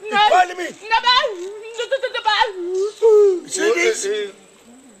cost? You call me. See this?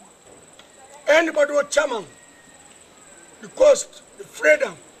 Anybody want chairman? The cost, the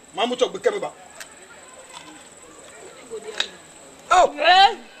freedom. Mamu talk become about. Oh.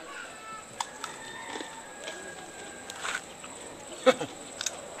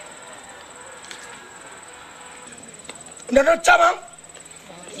 No chairman?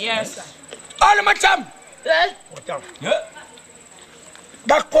 Yes. All of my cham. Yes. Yeah.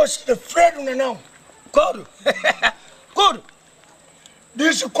 That cost the freedom now. Good. Good.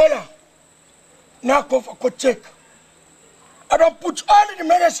 This is color. Now go for check. I don't put all in the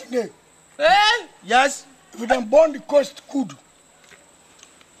medicine there. Yes. If you don't burn the cost, good.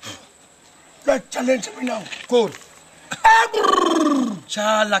 That challenge me now. Good.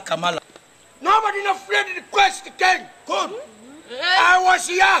 Chala Kamala. Nobody not afraid of the quest again. Good. I was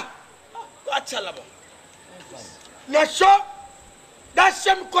here. Now, so that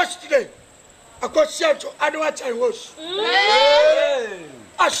same cost today. I got sent to Adwatch I was.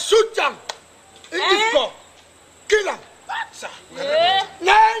 I shoot them in this car. Kill them.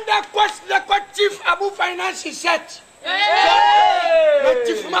 Now in that quest, the chief Abu Finance is set. The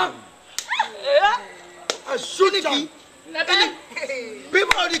chief man. I shoot them.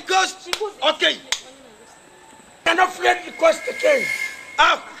 People on the coast, okay. You're not afraid of the coast again.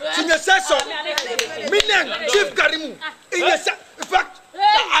 In your session, Mina, Chief Karimu, in your in fact,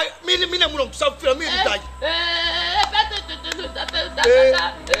 I mean, I'm something, me die.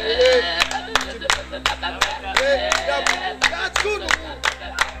 That's good.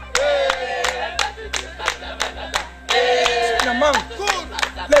 Now, man, good.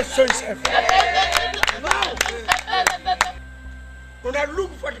 Let's show yourself. When I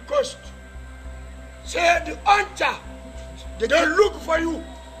look for the coast, say the hunter, they don't look for you.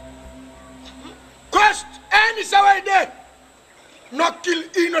 Coast, any way there, not kill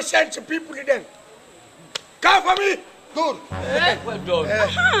innocent people then. Come for me. Good. Well done.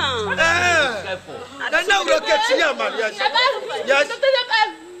 Then now we'll get here, man. Yes. Yes.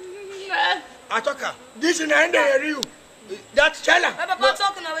 Atoka, this is the end of you. That's Chela. Papa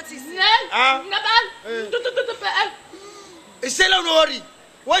talking about this. It's Chela, no worry.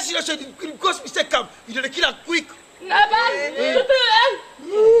 Once you say the cost mistake come, you don't kill her quick. He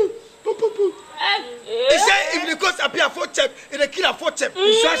said if the cost appear 4 step, it'll kill her 4 step.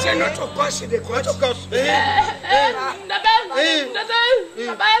 You should say not to cost, the cost of cost.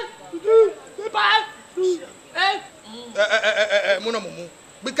 Mona Mumu,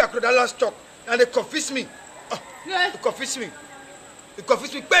 big crocodile last talk, and they confuse me. They confuse me. They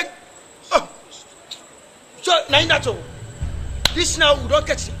confuse me. Bang. So now that's all. This now we don't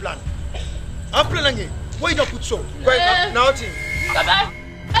catch the plan. I'm planning it. Why you don't put so? Now thing.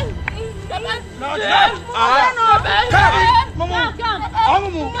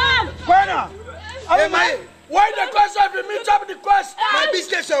 Why the cost of the meet up the cost? My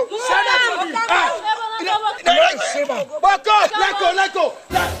business show. Say that to me. Let go.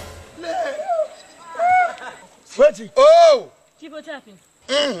 Oh. Chief, what's happening?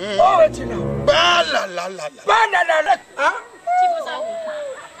 Oh, what's it now? Ba-la-la-la-la. Ba-la-la-la. Huh? Chief, what's happening?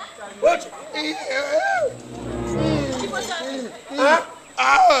 What? Chief, what's happening?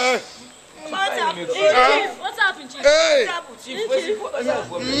 What's happened, Chief? Hey.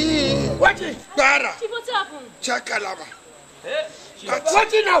 What is Bara? Chief, what's happened? Chakalaba.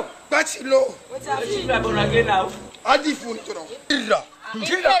 What is now? That's low. What's happened? Chief, I'm again now. Adi phone to now.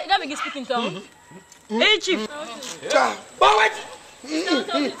 That begin speaking tongue. Hey, Chief. But what?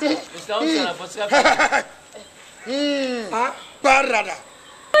 Barada.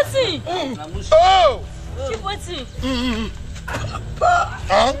 What's it? Oh! What's it?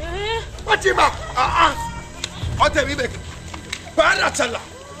 Huh? What's it, ma? What have you make? Baratala.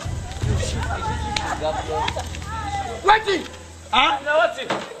 What's it? Huh? No, what's it?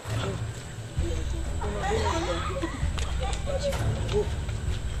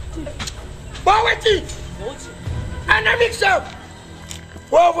 But what's it? And I mix up.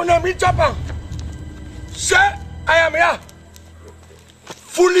 Well, when I meet up, sir, I am here.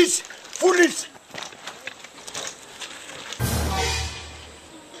 Foolish.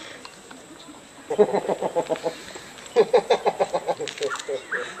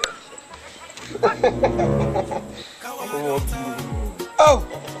 Oh,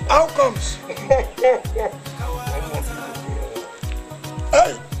 how comes?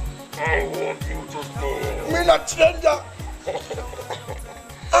 Hey, I want you to stay. me not stranger.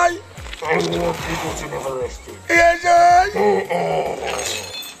 I want you to never rest it. Yes,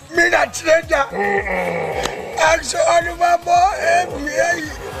 me not stranger. I'm so on my boy.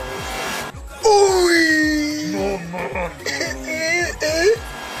 Ooh. No man.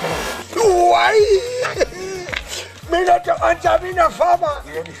 Why? Me not to answer me no farmer.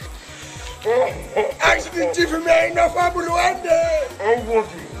 Actually, give me no farmer one day. I want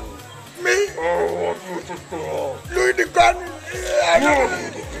you. Me? I want you to stay. Louis the gun.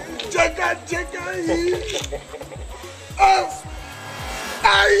 Check it. Oh.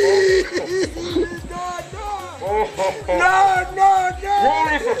 Aye. No.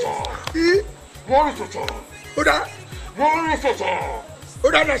 What is the time? Who that? What is the time? Who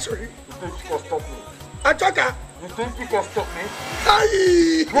that? Sorry. You think you can stop me? I talk her. You think you can stop me?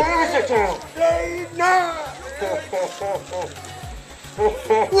 Aye. What is the time? No.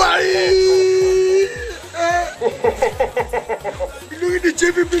 Why? Look at the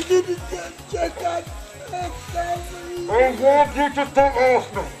chippy beginning. I want you to stop off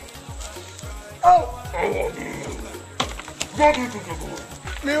me. Oh. I want you. What do you think you're doing?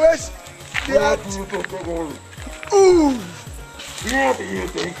 Me was. What do you think you're doing? Ooh. What do you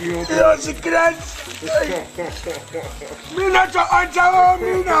think you're doing? You're secret. Me not to answer.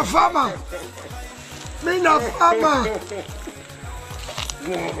 Me not farmer. Me not farmer.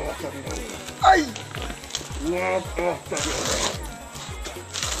 One after the other. Aye. One after the other.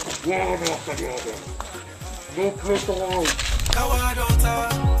 One after the other. No place alone.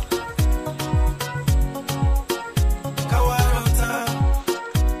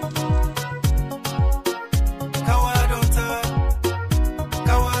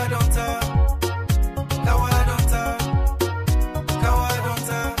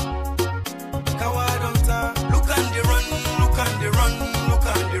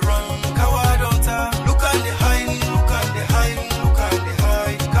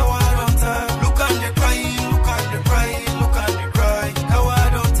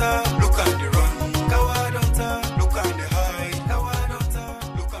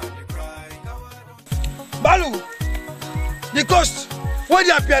 The cost, what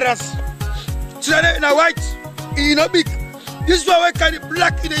the appearance? Today in a white, in a big. This one I carry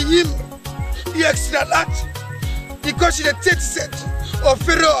black in a him. The extra large. The cost in a 30 cent. Or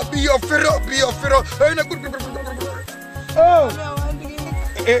ferro, be your ferro. Oh.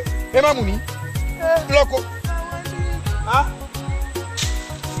 Emma Muni. Loco. Ah.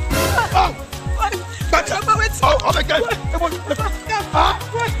 Oh. Oh my God. Ah.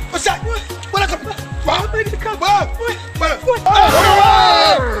 What's that? What happened?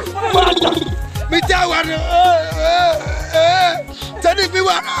 Me tell one. Tell me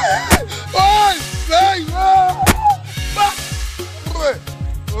one.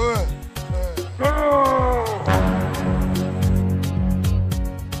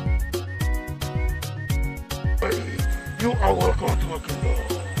 You are welcome to my kingdom.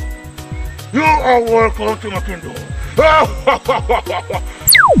 You are welcome to my kingdom.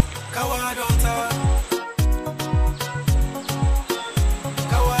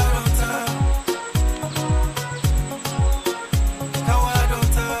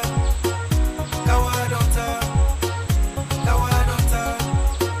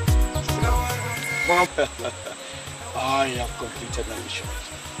 I have completed my mission.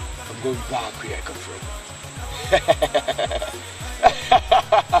 I'm going back where I come from.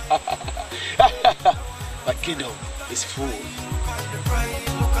 My kingdom is full.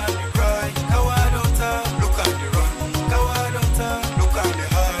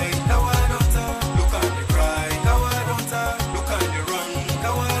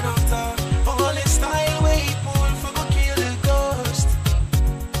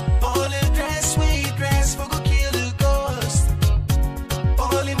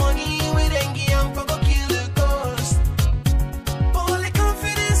 All the money we then give for go kill the ghost.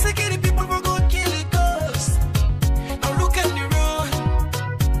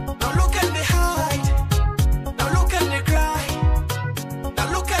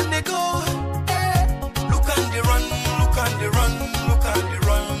 can they go?